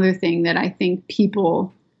that's another thing that I think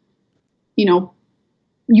people,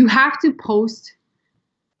 you have to post.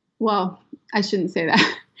 Well, I shouldn't say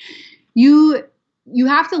that. You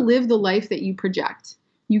have to live the life that you project.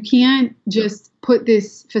 You can't just put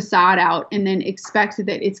this facade out and then expect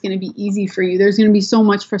that it's going to be easy for you. There's going to be so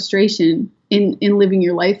much frustration in living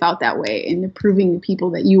your life out that way and proving to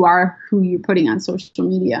people that you are who you're putting on social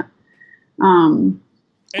media. And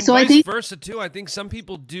so vice I think versa too. I think some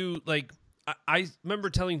people do, like, I remember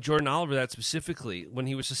telling Jordan Oliver that specifically when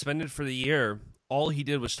he was suspended for the year. All he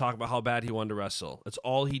did was talk about how bad he wanted to wrestle. That's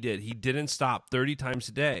all he did. He didn't stop 30 times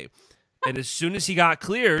a day. And as soon as he got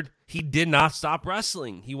cleared, he did not stop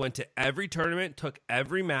wrestling. He went to every tournament, took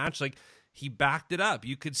every match. Like, he backed it up.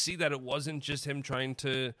 You could see that it wasn't just him trying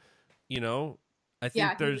to, I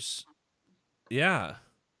think Yeah,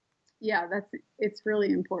 it's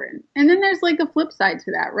really important. And then there's like a flip side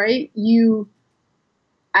to that, right?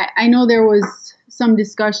 I know there was some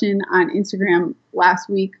discussion on Instagram last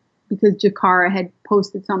week because Jakara had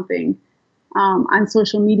posted something on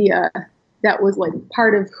social media that was like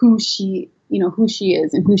part of who she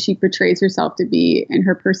is and who she portrays herself to be and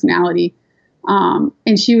her personality.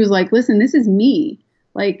 And she was like, listen, this is me.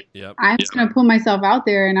 Like, I'm just going to put myself out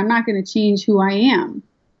there and I'm not going to change who I am.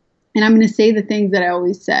 And I'm going to say the things that I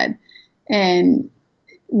always said. And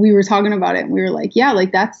we were talking about it and we were like, yeah,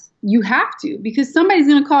 like you have to, because somebody's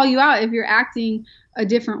going to call you out if you're acting a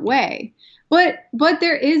different way. But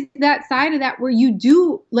there is that side of that where you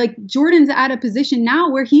do, like, Jordan's at a position now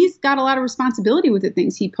where he's got a lot of responsibility with the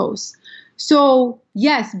things he posts. So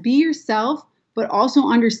yes, be yourself, but also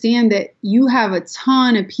understand that you have a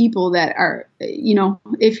ton of people that are, you know,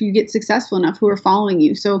 if you get successful enough, who are following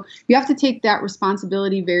you. So you have to take that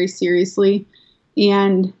responsibility very seriously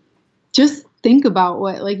and just think about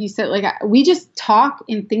what, like you said, like, we just talk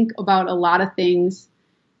and think about a lot of things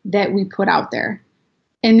that we put out there.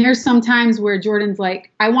 And there's some times where Jordan's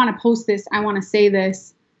like, I want to post this. I want to say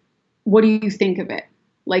this. What do you think of it?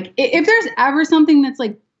 Like, if there's ever something that's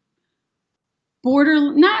like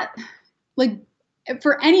not like,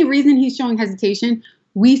 for any reason he's showing hesitation,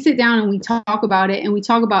 we sit down and we talk about it, and we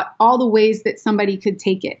talk about all the ways that somebody could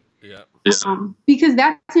take it. Yeah. Because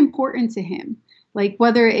that's important to him. Like,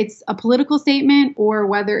 whether it's a political statement or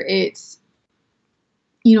whether it's,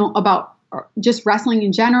 you know, about just wrestling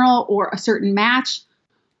in general or a certain match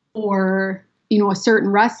or, you know, a certain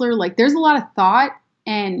wrestler, like, there's a lot of thought,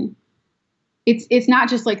 and it's not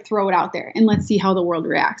just like throw it out there and let's see how the world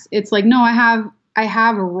reacts. It's like, no, I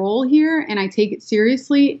have a role here and I take it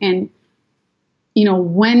seriously. And, you know,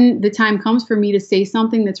 when the time comes for me to say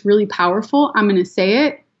something that's really powerful, I'm going to say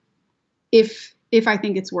it if I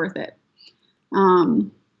think it's worth it.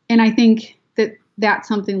 And I think that that's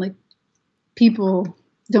something, like, people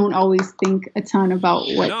don't always think a ton about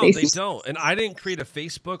what they don't. And I didn't create a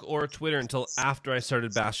Facebook or a Twitter until after I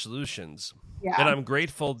started Bash Solutions. Yeah. And I'm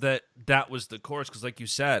grateful that that was the course, because like you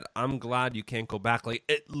said, I'm glad you can't go back. Like,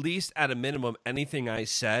 at least at a minimum, anything I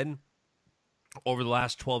said over the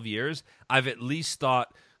last 12 years, I've at least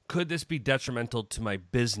thought, could this be detrimental to my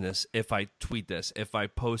business if I tweet this, if I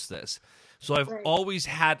post this? So I've always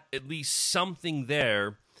had at least something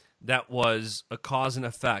there that was a cause and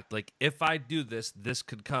effect. Like, if I do this, this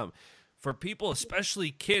could come. For people,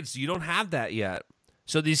 especially kids, you don't have that yet.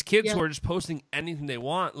 So these kids who are just posting anything they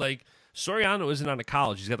want, like, Soriano isn't out of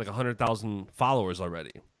college. He's got like 100,000 followers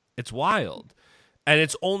already. It's wild. And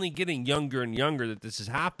it's only getting younger and younger that this is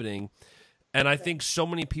happening. And I think so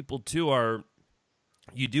many people, too,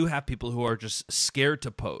 you do have people who are just scared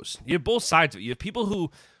to post. You have both sides of it. You have people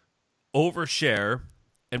who overshare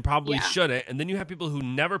and probably shouldn't. And then you have people who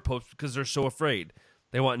never post because they're so afraid.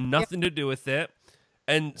 They want nothing to do with it.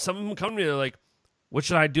 And some of them come to me, they're like, what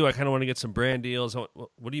should I do? I kind of want to get some brand deals.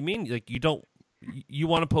 What do you mean? Like, you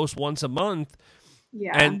want to post once a month.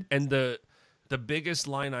 Yeah. And the biggest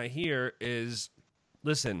line I hear is,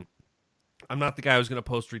 listen, I'm not the guy who's going to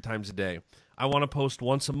post 3 times a day. I want to post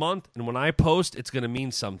once a month, and when I post, it's going to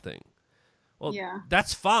mean something. Well,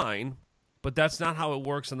 that's fine, but that's not how it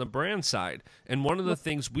works on the brand side. And one of the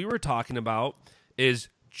things we were talking about is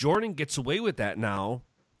Jordan gets away with that now,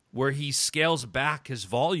 where he scales back his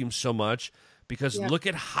volume so much, because look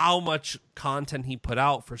at how much content he put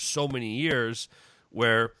out for so many years,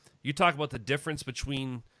 where you talk about the difference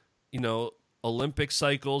between, you know, Olympic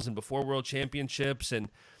cycles and before World Championships. And,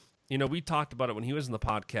 you know, we talked about it when he was in the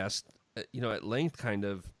podcast, you know, at length kind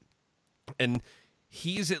of. And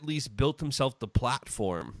he's at least built himself the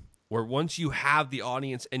platform where once you have the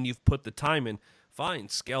audience and you've put the time in, fine,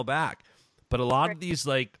 scale back. But a lot of these,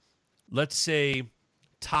 like, let's say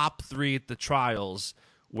top 3 at the trials,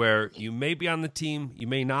 where you may be on the team, you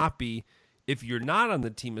may not be. If you're not on the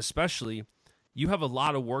team especially, you have a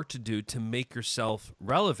lot of work to do to make yourself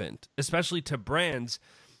relevant, especially to brands.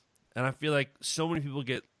 And I feel like so many people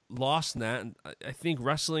get lost in that. And I think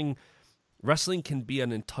wrestling can be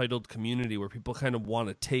an entitled community where people kind of want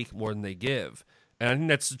to take more than they give. And I think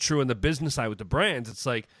that's true in the business side with the brands. It's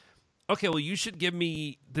like, okay, well, you should give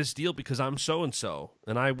me this deal because I'm so-and-so,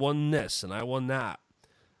 and I won this, and I won that.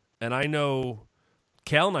 And I know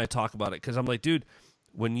Cal and I talk about it because I'm like, dude,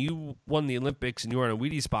 when you won the Olympics and you were in a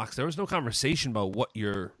Wheaties box, there was no conversation about what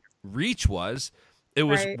your reach was. It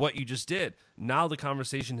was what you just did. Now the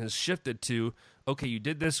conversation has shifted to, okay, you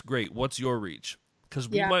did this, great. What's your reach? Because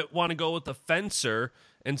we might want to go with a fencer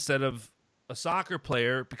instead of a soccer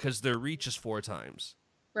player because their reach is 4 times.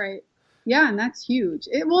 Right. Yeah, and that's huge.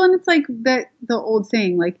 And it's like the old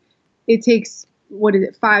saying, like, it takes,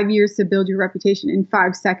 5 years to build your reputation and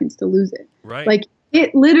 5 seconds to lose it. Right. Like,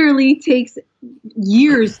 it literally takes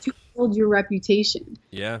years to build your reputation.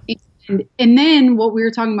 Yeah. And then what we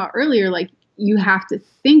were talking about earlier, like, you have to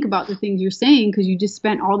think about the things you're saying because you just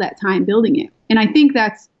spent all that time building it. And I think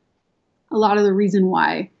that's a lot of the reason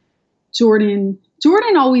why Jordan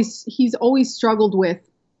he's always struggled with,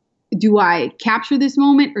 do I capture this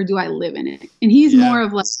moment or do I live in it? And he's more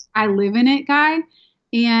of like, I live in it guy.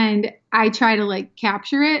 And I try to, like,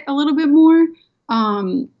 capture it a little bit more.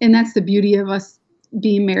 And that's the beauty of us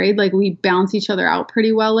being married. Like, we balance each other out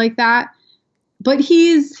pretty well like that. but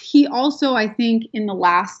he also, I think, in the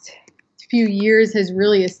last few years has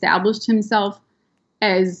really established himself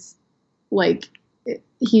as like,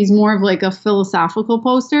 he's more of like a philosophical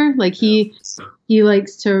poster. Like he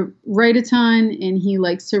likes to write a ton, and he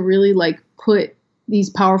likes to really like put these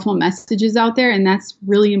powerful messages out there. And that's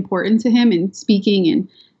really important to him in speaking and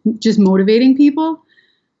just motivating people.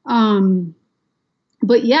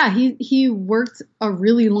 But yeah, he worked a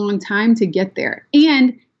really long time to get there.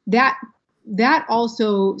 And that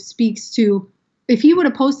also speaks to, if he would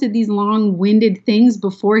have posted these long-winded things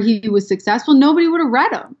before he was successful, nobody would have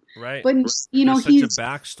read them. Right. But you know, There's he's such a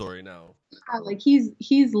backstory now. like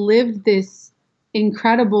he's lived this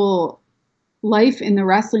incredible life in the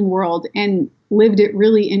wrestling world and lived it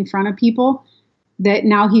really in front of people, that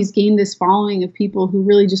now he's gained this following of people who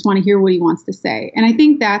really just want to hear what he wants to say. And I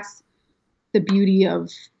think that's the beauty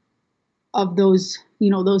of those, you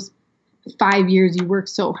know, those 5 years you work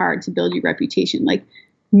so hard to build your reputation. Like,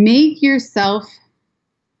 make yourself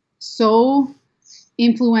so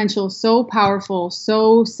influential, so powerful,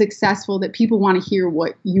 so successful that people want to hear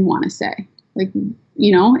what you want to say. Like,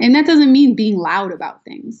 you know, and that doesn't mean being loud about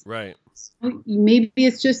things. Right. Maybe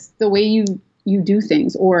it's just the way you do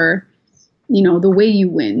things, or, you know, the way you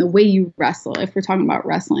win, the way you wrestle. If we're talking about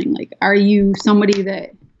wrestling, like, are you somebody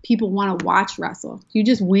that people want to watch wrestle? Do you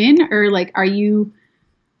just win? Or like, are you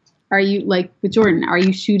like with Jordan, are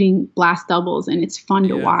you shooting blast doubles and it's fun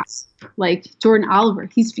to watch? Like Jordan Oliver,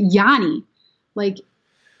 he's Yanni. Like,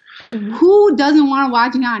 who doesn't want to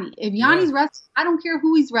watch Yanni? If Yanni's wrestling, I don't care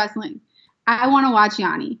who he's wrestling, I want to watch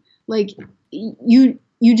Yanni. Like, you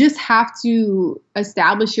just have to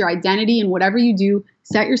establish your identity, and whatever you do,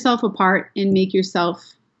 set yourself apart and make yourself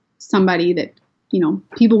somebody that, you know,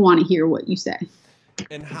 people want to hear what you say.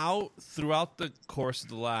 And how, throughout the course of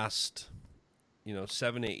the last,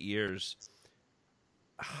 7-8 years,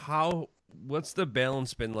 what's the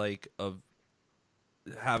balance been like of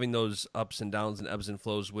having those ups and downs and ebbs and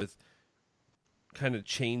flows with kind of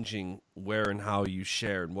changing where and how you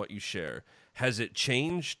share and what you share? Has it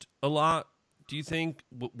changed a lot, do you think,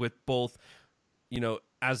 with both,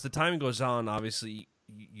 as the time goes on, obviously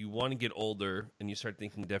you want to get older and you start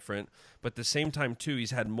thinking different, but at the same time too,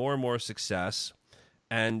 he's had more and more success,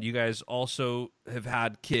 and you guys also have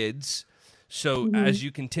had kids. So as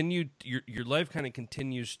you continue, your life kind of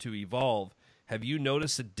continues to evolve. Have you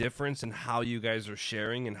noticed a difference in how you guys are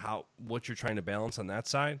sharing and what you're trying to balance on that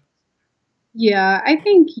side? Yeah, I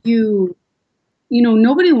think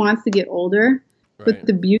nobody wants to get older, right. But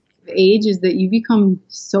the beauty of age is that you become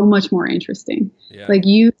so much more interesting. Yeah. Like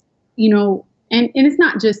and it's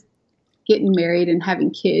not just getting married and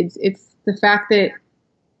having kids. It's the fact that,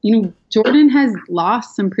 Jordan has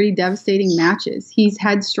lost some pretty devastating matches. He's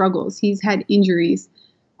had struggles. He's had injuries.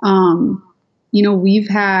 We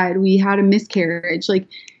had a miscarriage. Like,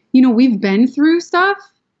 we've been through stuff,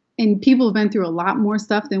 and people have been through a lot more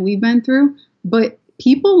stuff than we've been through, but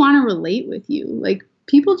people want to relate with you. Like,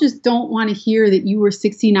 people just don't want to hear that you were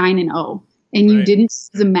 69-0 and you right. didn't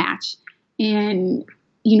lose a match. And,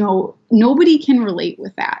 nobody can relate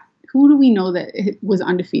with that. Who do we know that it was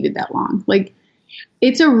undefeated that long? Like,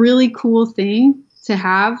 it's a really cool thing to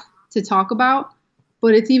have to talk about,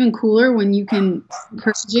 but it's even cooler when you can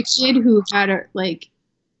encourage a kid who had a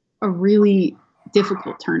really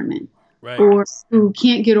difficult tournament, right. Or who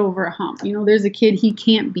can't get over a hump. There's a kid he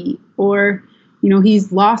can't beat, or,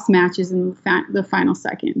 he's lost matches in the final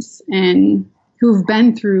seconds, and who've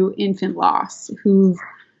been through infant loss, who've,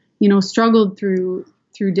 struggled through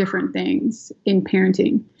different things in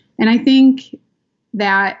parenting. And I think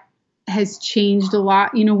that has changed a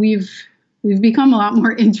lot. We've become a lot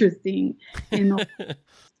more interesting in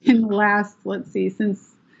the last,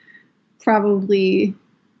 since probably,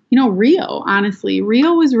 Rio. Honestly,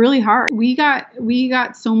 Rio was really hard. We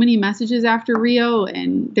got so many messages after Rio,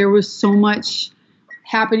 and there was so much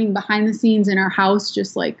happening behind the scenes in our house,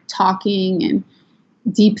 just talking and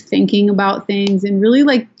deep thinking about things, and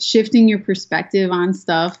really shifting your perspective on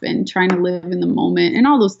stuff and trying to live in the moment and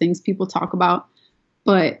all those things people talk about.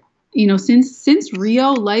 But since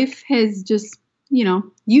Rio, life has just,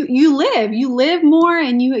 you live more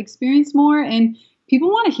and you experience more, and people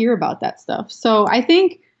want to hear about that stuff. So I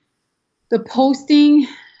think the posting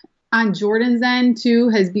on Jordan's end too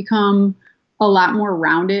has become a lot more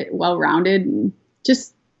well-rounded, and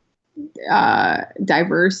just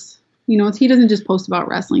diverse. He doesn't just post about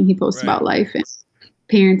wrestling. He posts right. about life and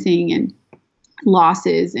parenting and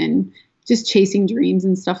losses and just chasing dreams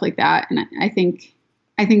and stuff like that. And I think,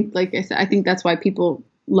 like I said, I think that's why people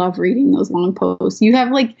love reading those long posts. You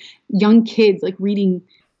have young kids reading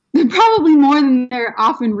probably more than they're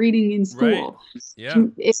often reading in school. Right. Yeah.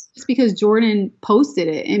 It's just because Jordan posted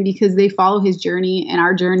it and because they follow his journey and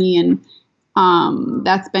our journey. And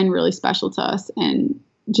that's been really special to us. And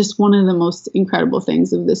just one of the most incredible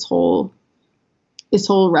things of this whole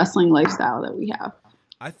wrestling lifestyle that we have.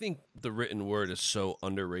 I think the written word is so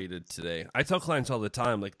underrated today. I tell clients all the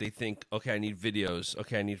time, like, they think, okay, I need videos.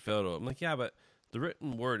 Okay, I need photo. I'm like, yeah, but the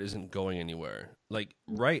written word isn't going anywhere. Like,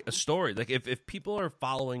 write a story. Like, if people are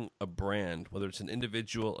following a brand, whether it's an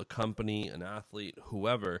individual, a company, an athlete,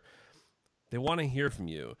 whoever, they want to hear from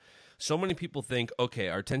you. So many people think, okay,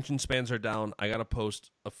 our attention spans are down. I got to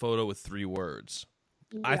post a photo with 3 words.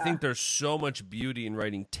 Yeah. I think there's so much beauty in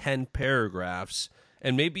writing 10 paragraphs.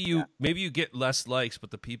 And maybe you get less likes, but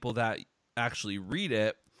the people that actually read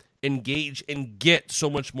it engage and get so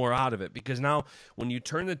much more out of it. Because now when you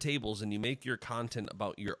turn the tables and you make your content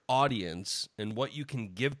about your audience and what you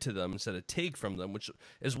can give to them instead of take from them, which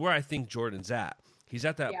is where I think Jordan's at. He's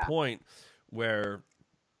at that point where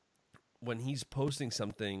when he's posting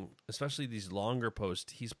something, especially these longer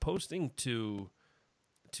posts, he's posting to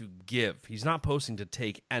give. He's not posting to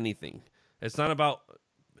take anything. It's not about...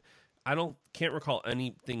 can't recall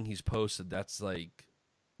anything he's posted that's like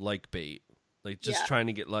bait, like just trying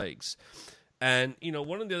to get likes. And,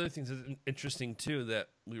 one of the other things that's interesting too, that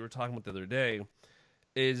we were talking about the other day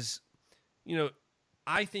is,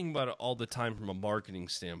 I think about it all the time from a marketing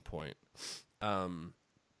standpoint.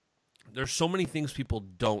 There's so many things people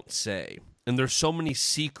don't say, and there's so many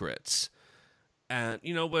secrets. And,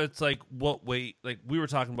 but it's like what weight, like we were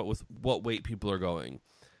talking about with what weight people are going.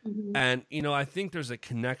 Mm-hmm. And, I think there's a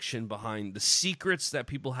connection behind the secrets that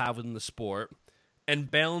people have in the sport and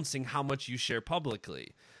balancing how much you share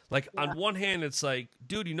publicly. Like, on one hand, it's like,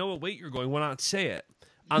 dude, you know what weight you're going, why not say it?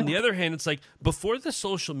 On the other hand, it's like, before the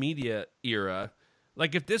social media era,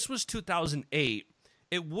 like, if this was 2008,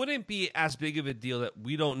 it wouldn't be as big of a deal that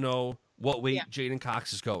we don't know what weight J'den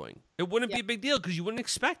Cox is going. It wouldn't be a big deal because you wouldn't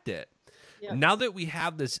expect it. Yep. Now that we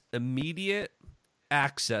have this immediate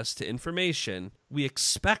access to information, we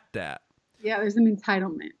expect that. Yeah, there's an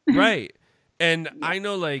entitlement. Right. And I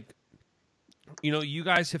know, like, you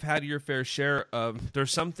guys have had your fair share of,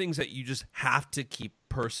 there's some things that you just have to keep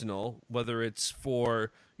personal, whether it's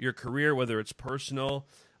for your career, whether it's personal,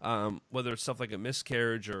 whether it's stuff like a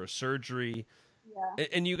miscarriage or a surgery. Yeah.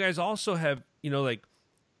 And you guys also have, like,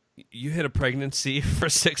 you hit a pregnancy for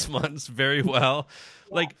 6 months very well.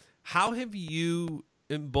 Yeah. Like, how have you...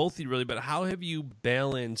 and both of you really, but how have you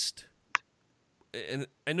balanced, and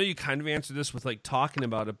I know you kind of answered this with like talking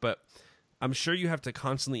about it, but I'm sure you have to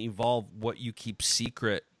constantly evolve what you keep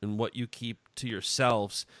secret and what you keep to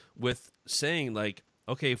yourselves with saying like,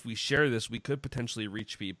 okay, if we share this, we could potentially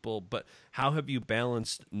reach people, but how have you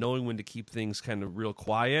balanced knowing when to keep things kind of real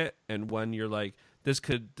quiet and when you're like, this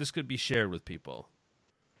could be shared with people?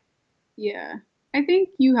 Yeah, I think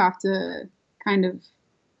you have to kind of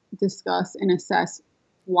discuss and assess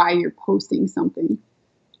why you're posting something.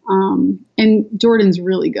 And Jordan's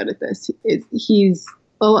really good at this.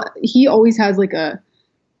 He always has like a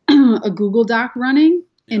Google Doc running,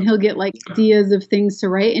 and he'll get like ideas of things to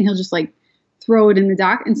write, and he'll just like throw it in the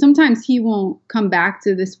doc. And sometimes he won't come back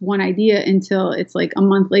to this one idea until it's like a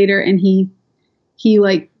month later, and he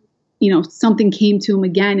like, something came to him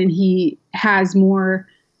again, and he has more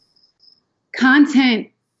content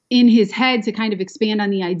in his head to kind of expand on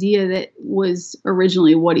the idea that was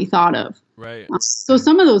originally what he thought of. Right. So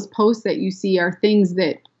some of those posts that you see are things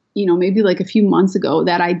that, maybe like a few months ago,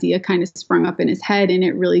 that idea kind of sprung up in his head, and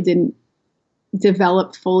it really didn't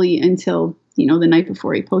develop fully until, the night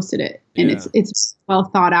before he posted it. And it's well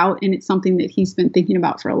thought out, and it's something that he's been thinking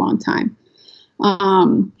about for a long time.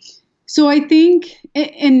 So I think,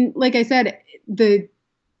 and like I said, the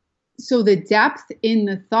depth in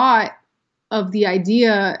the thought of the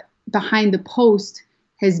idea behind the post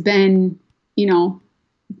has been,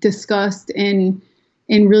 discussed and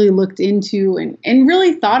really looked into and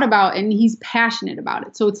really thought about, and he's passionate about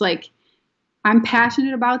it. So it's like, I'm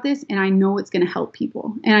passionate about this, and I know it's going to help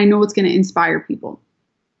people, and I know it's going to inspire people.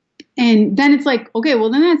 And then it's like, okay,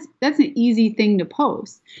 well then that's an easy thing to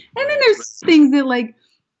post. And then there's things that like,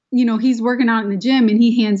 he's working out in the gym, and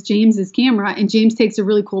he hands James his camera, and James takes a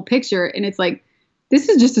really cool picture, and it's like, this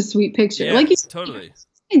is just a sweet picture. Yeah, like totally.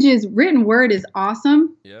 Images, written word is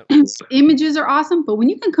awesome. Yep. Images are awesome, but when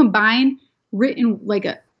you can combine written, like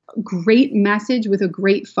a great message with a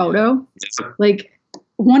great photo, like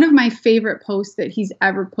one of my favorite posts that he's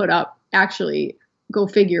ever put up, actually, go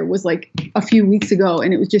figure, was like a few weeks ago,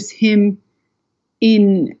 and it was just him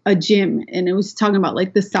in a gym, and it was talking about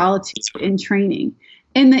like the solitude in training.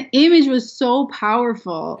 And the image was so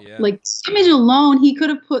powerful. Yeah. Like image alone, he could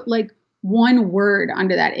have put like one word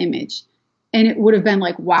under that image and it would have been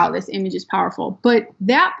like, wow, this image is powerful. But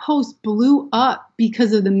that post blew up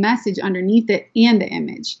because of the message underneath it and the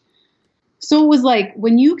image. So it was like,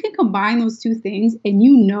 when you can combine those two things and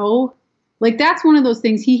you know, like that's one of those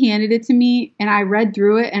things. He handed it to me and I read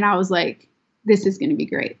through it and I was like, this is going to be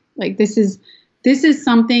great. Like this is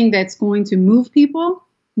something that's going to move people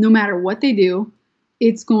no matter what they do.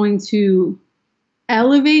 It's going to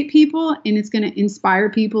elevate people and it's going to inspire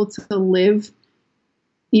people to live,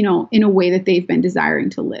 you know, in a way that they've been desiring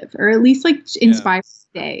to live, or at least like inspire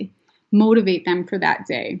the day, motivate them for that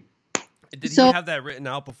day. Did he have that written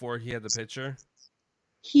out before he had the picture?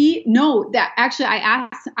 That actually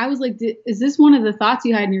I was like, is this one of the thoughts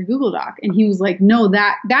you had in your Google Doc? And he was like, no,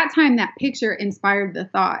 that time that picture inspired the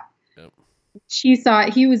thought. Yep. She saw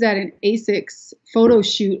it. He was at an ASICS photo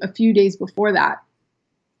shoot a few days before that.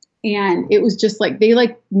 And it was just like, they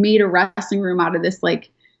like made a wrestling room out of this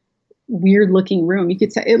like weird looking room. You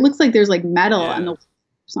could say it looks like there's like metal on the or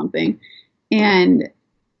something. And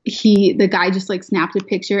the guy just like snapped a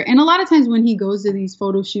picture. And a lot of times when he goes to these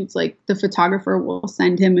photo shoots, like the photographer will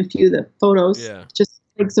send him a few of the photos just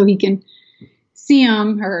like so he can see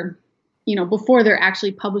them, or, you know, before they're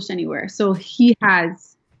actually published anywhere. So he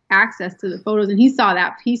has access to the photos and he saw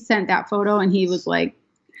that, he sent that photo and he was like,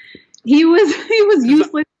 he was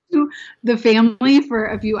useless to the family for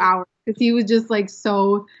a few hours because he was just like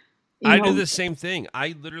so. I do the same thing.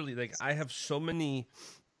 I literally like I have so many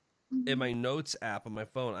in my notes app on my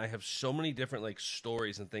phone. I have so many different like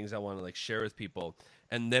stories and things I want to like share with people,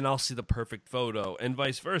 and then I'll see the perfect photo and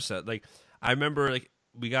vice versa. Like I remember like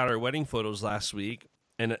we got our wedding photos last week,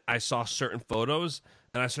 and I saw certain photos.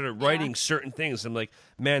 And I started writing certain things. I'm like,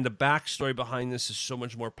 man, the backstory behind this is so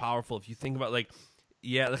much more powerful. If you think about like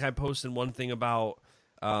I posted one thing about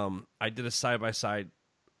I did a side-by-side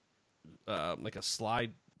like a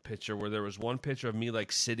slide picture where there was one picture of me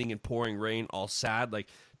like sitting in pouring rain all sad like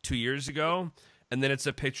 2 years ago, and then it's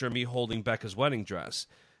a picture of me holding Becca's wedding dress.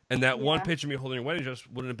 And that one picture of me holding her wedding dress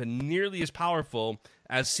wouldn't have been nearly as powerful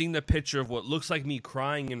as seeing the picture of what looks like me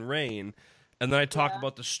crying in rain. And then I talk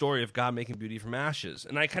about the story of God making beauty from ashes.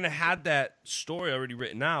 And I kind of had that story already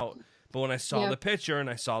written out, but when I saw the picture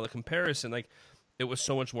and I saw the comparison, like it was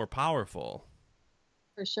so much more powerful.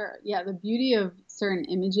 For sure. Yeah, the beauty of certain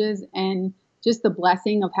images and just the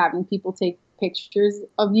blessing of having people take pictures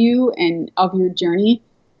of you and of your journey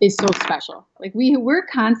is so special. Like we're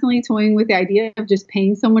constantly toying with the idea of just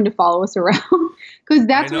paying someone to follow us around because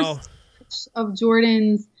that's where so much of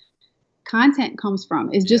Jordan's content comes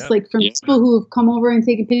from, is just like from people who have come over and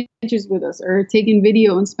taken pictures with us or taken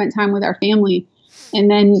video and spent time with our family. And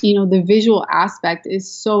then, you know, the visual aspect is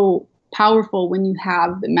so powerful when you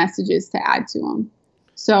have the messages to add to them.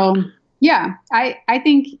 So yeah, I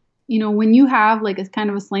think, you know, when you have like a kind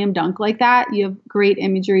of a slam dunk like that, you have great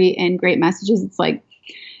imagery and great messages. It's like,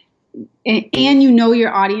 and you know,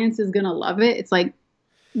 your audience is going to love it. It's like,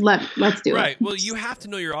 let's do it. Right. Well, you have to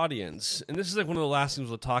know your audience. And this is like one of the last things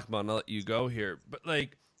we'll talk about, and I'll let you go here. But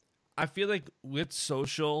like, I feel like with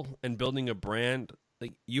social and building a brand,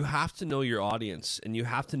 like you have to know your audience and you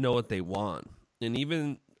have to know what they want. And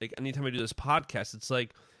even like anytime I do this podcast, it's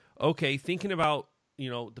like, okay, thinking about, you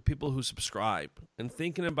know, the people who subscribe and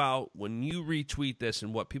thinking about when you retweet this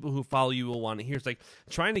and what people who follow you will want to hear. It's like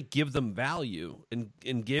trying to give them value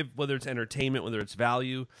and give, whether it's entertainment, whether it's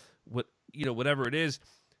value, whatever it is.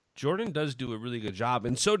 Jordan does do a really good job,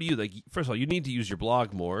 and so do you. Like, first of all, you need to use your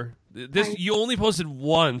blog more. You only posted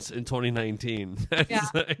once in 2019. Yeah,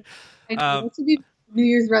 it should be New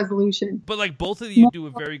Year's resolution. But like both of you do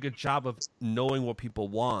a very good job of knowing what people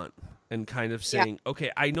want and kind of saying,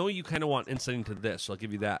 okay, I know you kind of want insight into this, so I'll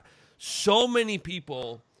give you that. So many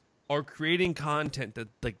people are creating content that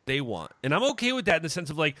like they want, and I'm okay with that in the sense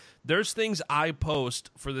of like there's things I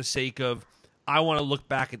post for the sake of I want to look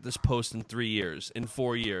back at this post in 3 years, in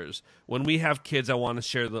 4 years. When we have kids, I want to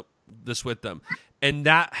share this with them. And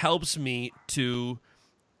that helps me to...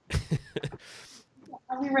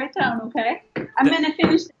 I'll be right down, okay? I'm going to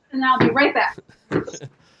finish this and I'll be right back.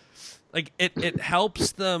 Like, it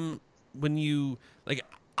helps them when you... Like,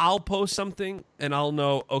 I'll post something and I'll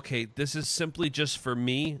know, okay, this is simply just for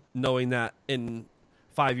me, knowing that in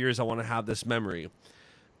 5 years I want to have this memory.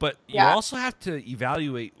 But you also have to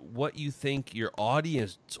evaluate what you think your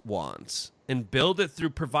audience wants and build it through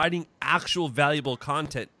providing actual valuable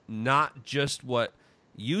content, not just what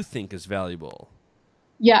you think is valuable.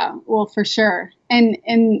 Yeah, well, for sure.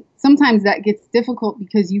 And sometimes that gets difficult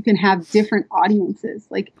because you can have different audiences.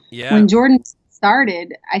 Like when Jordan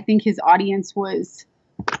started, I think his audience was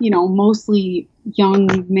mostly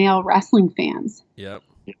young male wrestling fans. Yep.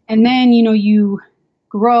 And then, you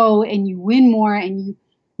grow and you win more and you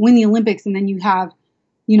win the Olympics, and then you have,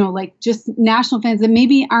 like just national fans that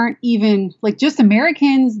maybe aren't even like just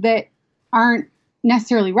Americans that aren't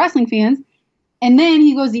necessarily wrestling fans. And then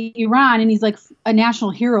he goes to Iran and he's like a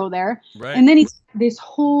national hero there. Right. And then he's this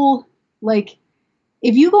whole, like,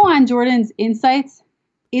 if you go on Jordan's Insights,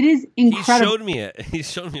 it is incredible. He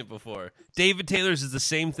showed me it before. David Taylor's is the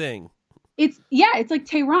same thing. It's like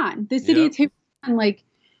Tehran. The city of Tehran, like,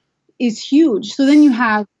 is huge. So then you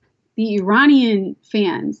have the Iranian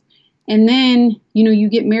fans, and then, you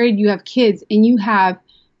get married, you have kids, and you have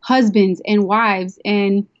husbands and wives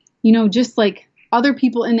and, just like other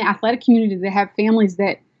people in the athletic community that have families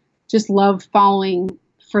that just love following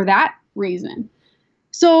for that reason.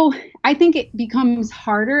 So I think it becomes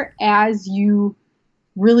harder as you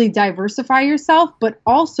really diversify yourself, but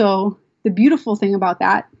also the beautiful thing about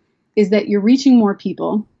that is that you're reaching more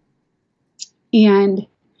people and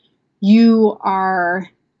you are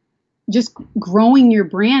just growing your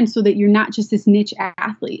brand so that you're not just this niche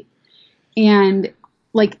athlete. And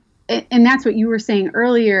that's what you were saying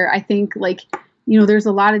earlier. I think there's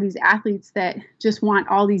a lot of these athletes that just want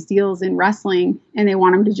all these deals in wrestling and they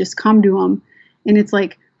want them to just come to them. And it's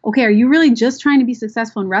like, okay, are you really just trying to be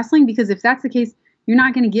successful in wrestling? Because if that's the case, you're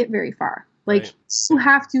not going to get very far. Like, You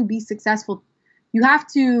have to be successful. You have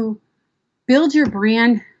to build your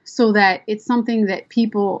brand so that it's something that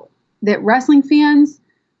that wrestling fans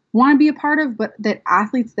want to be a part of, but that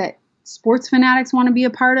athletes, that sports fanatics want to be a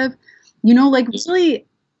part of. Really,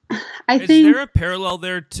 I think. Is there a parallel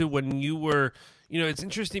there to when you were, it's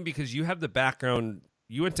interesting because you have the background,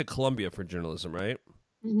 you went to Columbia for journalism, right?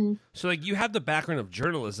 Mm-hmm. So you have the background of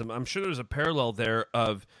journalism. I'm sure there's a parallel there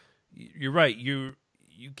of, you're right, you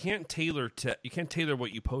can't tailor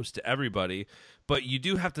what you post to everybody, but you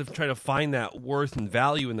do have to try to find that worth and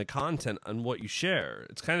value in the content on what you share.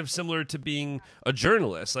 It's kind of similar to being a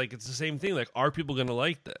journalist. Like, it's the same thing. Like, are people going to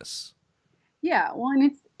like this? Yeah, well,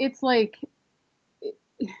 and it's like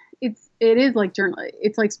it is like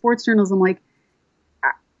it's like sports journalism. Like,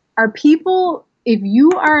 are people, if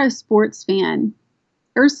you are a sports fan,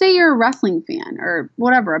 or say you're a wrestling fan or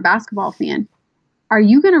whatever, a basketball fan, are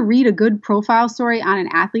you going to read a good profile story on an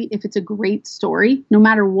athlete if it's a great story, no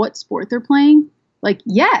matter what sport they're playing? Like,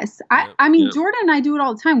 yes. I mean, Jordan and I do it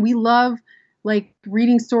all the time. We love, like,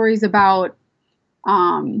 reading stories about,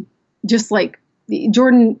 just like,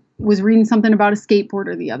 Jordan was reading something about a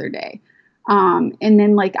skateboarder the other day. And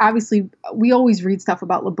then, like, obviously, we always read stuff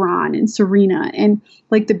about LeBron and Serena and,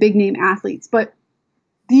 like, the big name athletes. But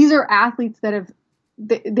these are athletes that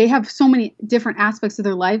they have so many different aspects of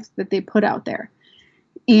their lives that they put out there.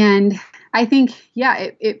 And I think,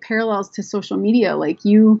 it parallels to social media. Like,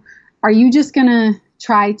 are you just going to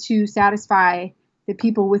try to satisfy the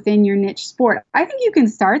people within your niche sport? I think you can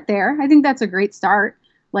start there. I think that's a great start.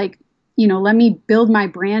 Like, let me build my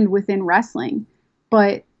brand within wrestling.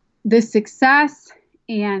 But the success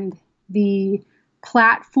and the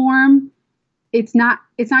platform, it's not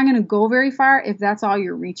going to go very far if that's all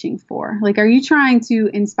you're reaching for. Like, are you trying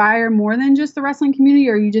to inspire more than just the wrestling community,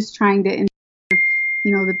 or are you just trying to inspire,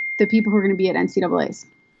 the people who are going to be at NCAAs?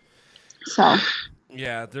 So,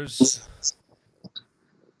 yeah, there's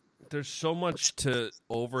so much to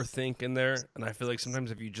overthink in there, and I feel like sometimes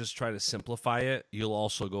if you just try to simplify it, you'll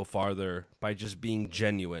also go farther by just being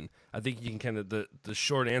genuine. I think you can kind of, the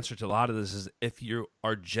short answer to a lot of this is, if you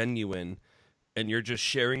are genuine and you're just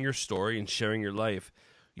sharing your story and sharing your life,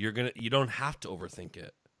 you don't have to overthink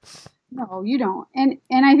it. No, you don't. And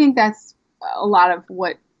I think that's a lot of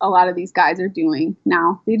what a lot of these guys are doing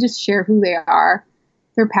now. They just share who they are.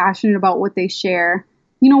 They're passionate about what they share.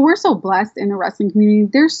 We're so blessed in the wrestling community.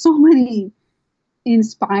 There's so many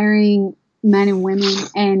inspiring men and women,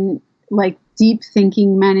 and, like, deep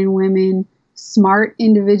thinking men and women, smart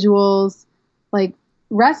individuals. Like,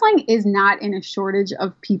 wrestling is not in a shortage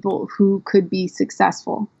of people who could be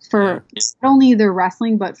successful for not only their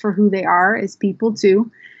wrestling, but for who they are as people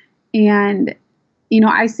too. And,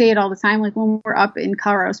 I say it all the time, like, when we're up in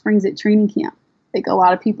Colorado Springs at training camp, like, a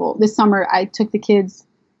lot of people this summer, I took the kids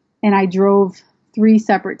and I drove 3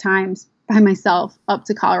 separate times by myself up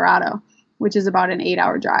to Colorado, which is about an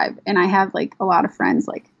 8-hour drive. And I have, like, a lot of friends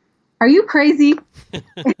like, are you crazy?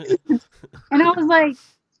 And I was like,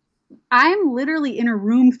 I'm literally in a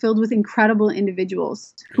room filled with incredible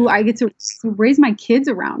individuals who I get to raise my kids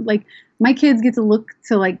around. Like, my kids get to look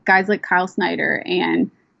to, like, guys like Kyle Snyder and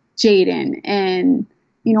Jaden and,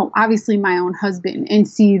 obviously my own husband, and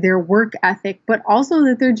see their work ethic, but also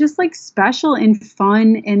that they're just, like, special and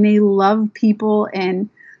fun, and they love people. And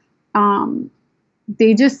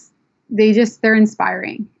they're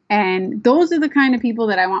inspiring. And those are the kind of people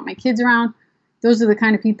that I want my kids around. Those are the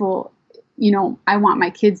kind of people, I want my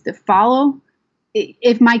kids to follow.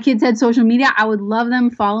 If my kids had social media, I would love them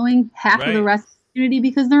following half of the rest of the community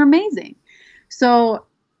because they're amazing. So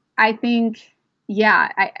I think,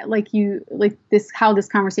 how this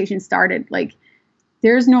conversation started, like,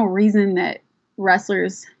 there's no reason that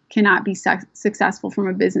wrestlers cannot be successful from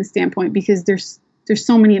a business standpoint because there's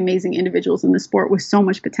so many amazing individuals in the sport with so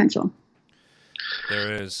much potential.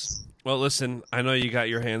 There is. Well, listen, I know you got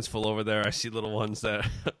your hands full over there. I see little ones that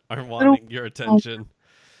are wanting your attention.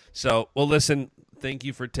 So, well, listen, thank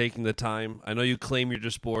you for taking the time. I know you claim you're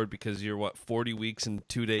just bored because you're, 40 weeks and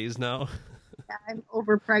 2 days now? Yeah, I'm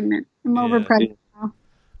over pregnant. Over pregnant now.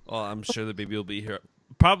 Well, I'm sure the baby will be here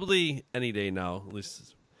probably any day now, at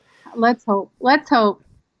least. Let's hope.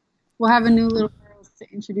 We'll have a new little girl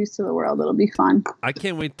to introduce to the world. It'll be fun. I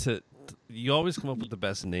can't wait to. You always come up with the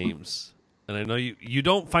best names, and I know you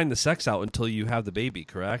don't find the sex out until you have the baby,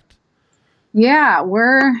 correct? Yeah,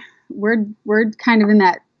 we're kind of in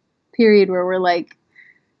that period where we're like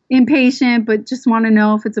impatient, but just want to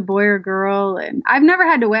know if it's a boy or girl. And I've never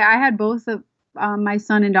had to wait. I had both of my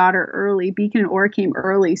son and daughter early. Beacon and Orr came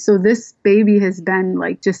early, so this baby has been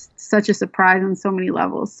like just such a surprise on so many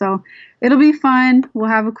levels. So it'll be fun. We'll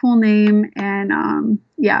have a cool name, and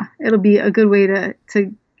it'll be a good way to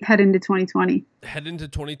head into 2020. Head into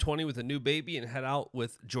 2020 with a new baby and head out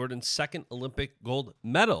with Jordan's second Olympic gold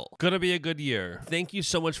medal. Gonna be a good year. Thank you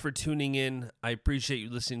so much for tuning in. I appreciate you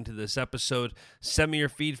listening to this episode. Send me your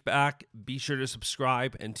feedback. Be sure to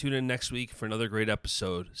subscribe and tune in next week for another great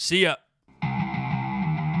episode. See ya.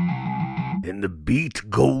 And the beat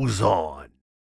goes on.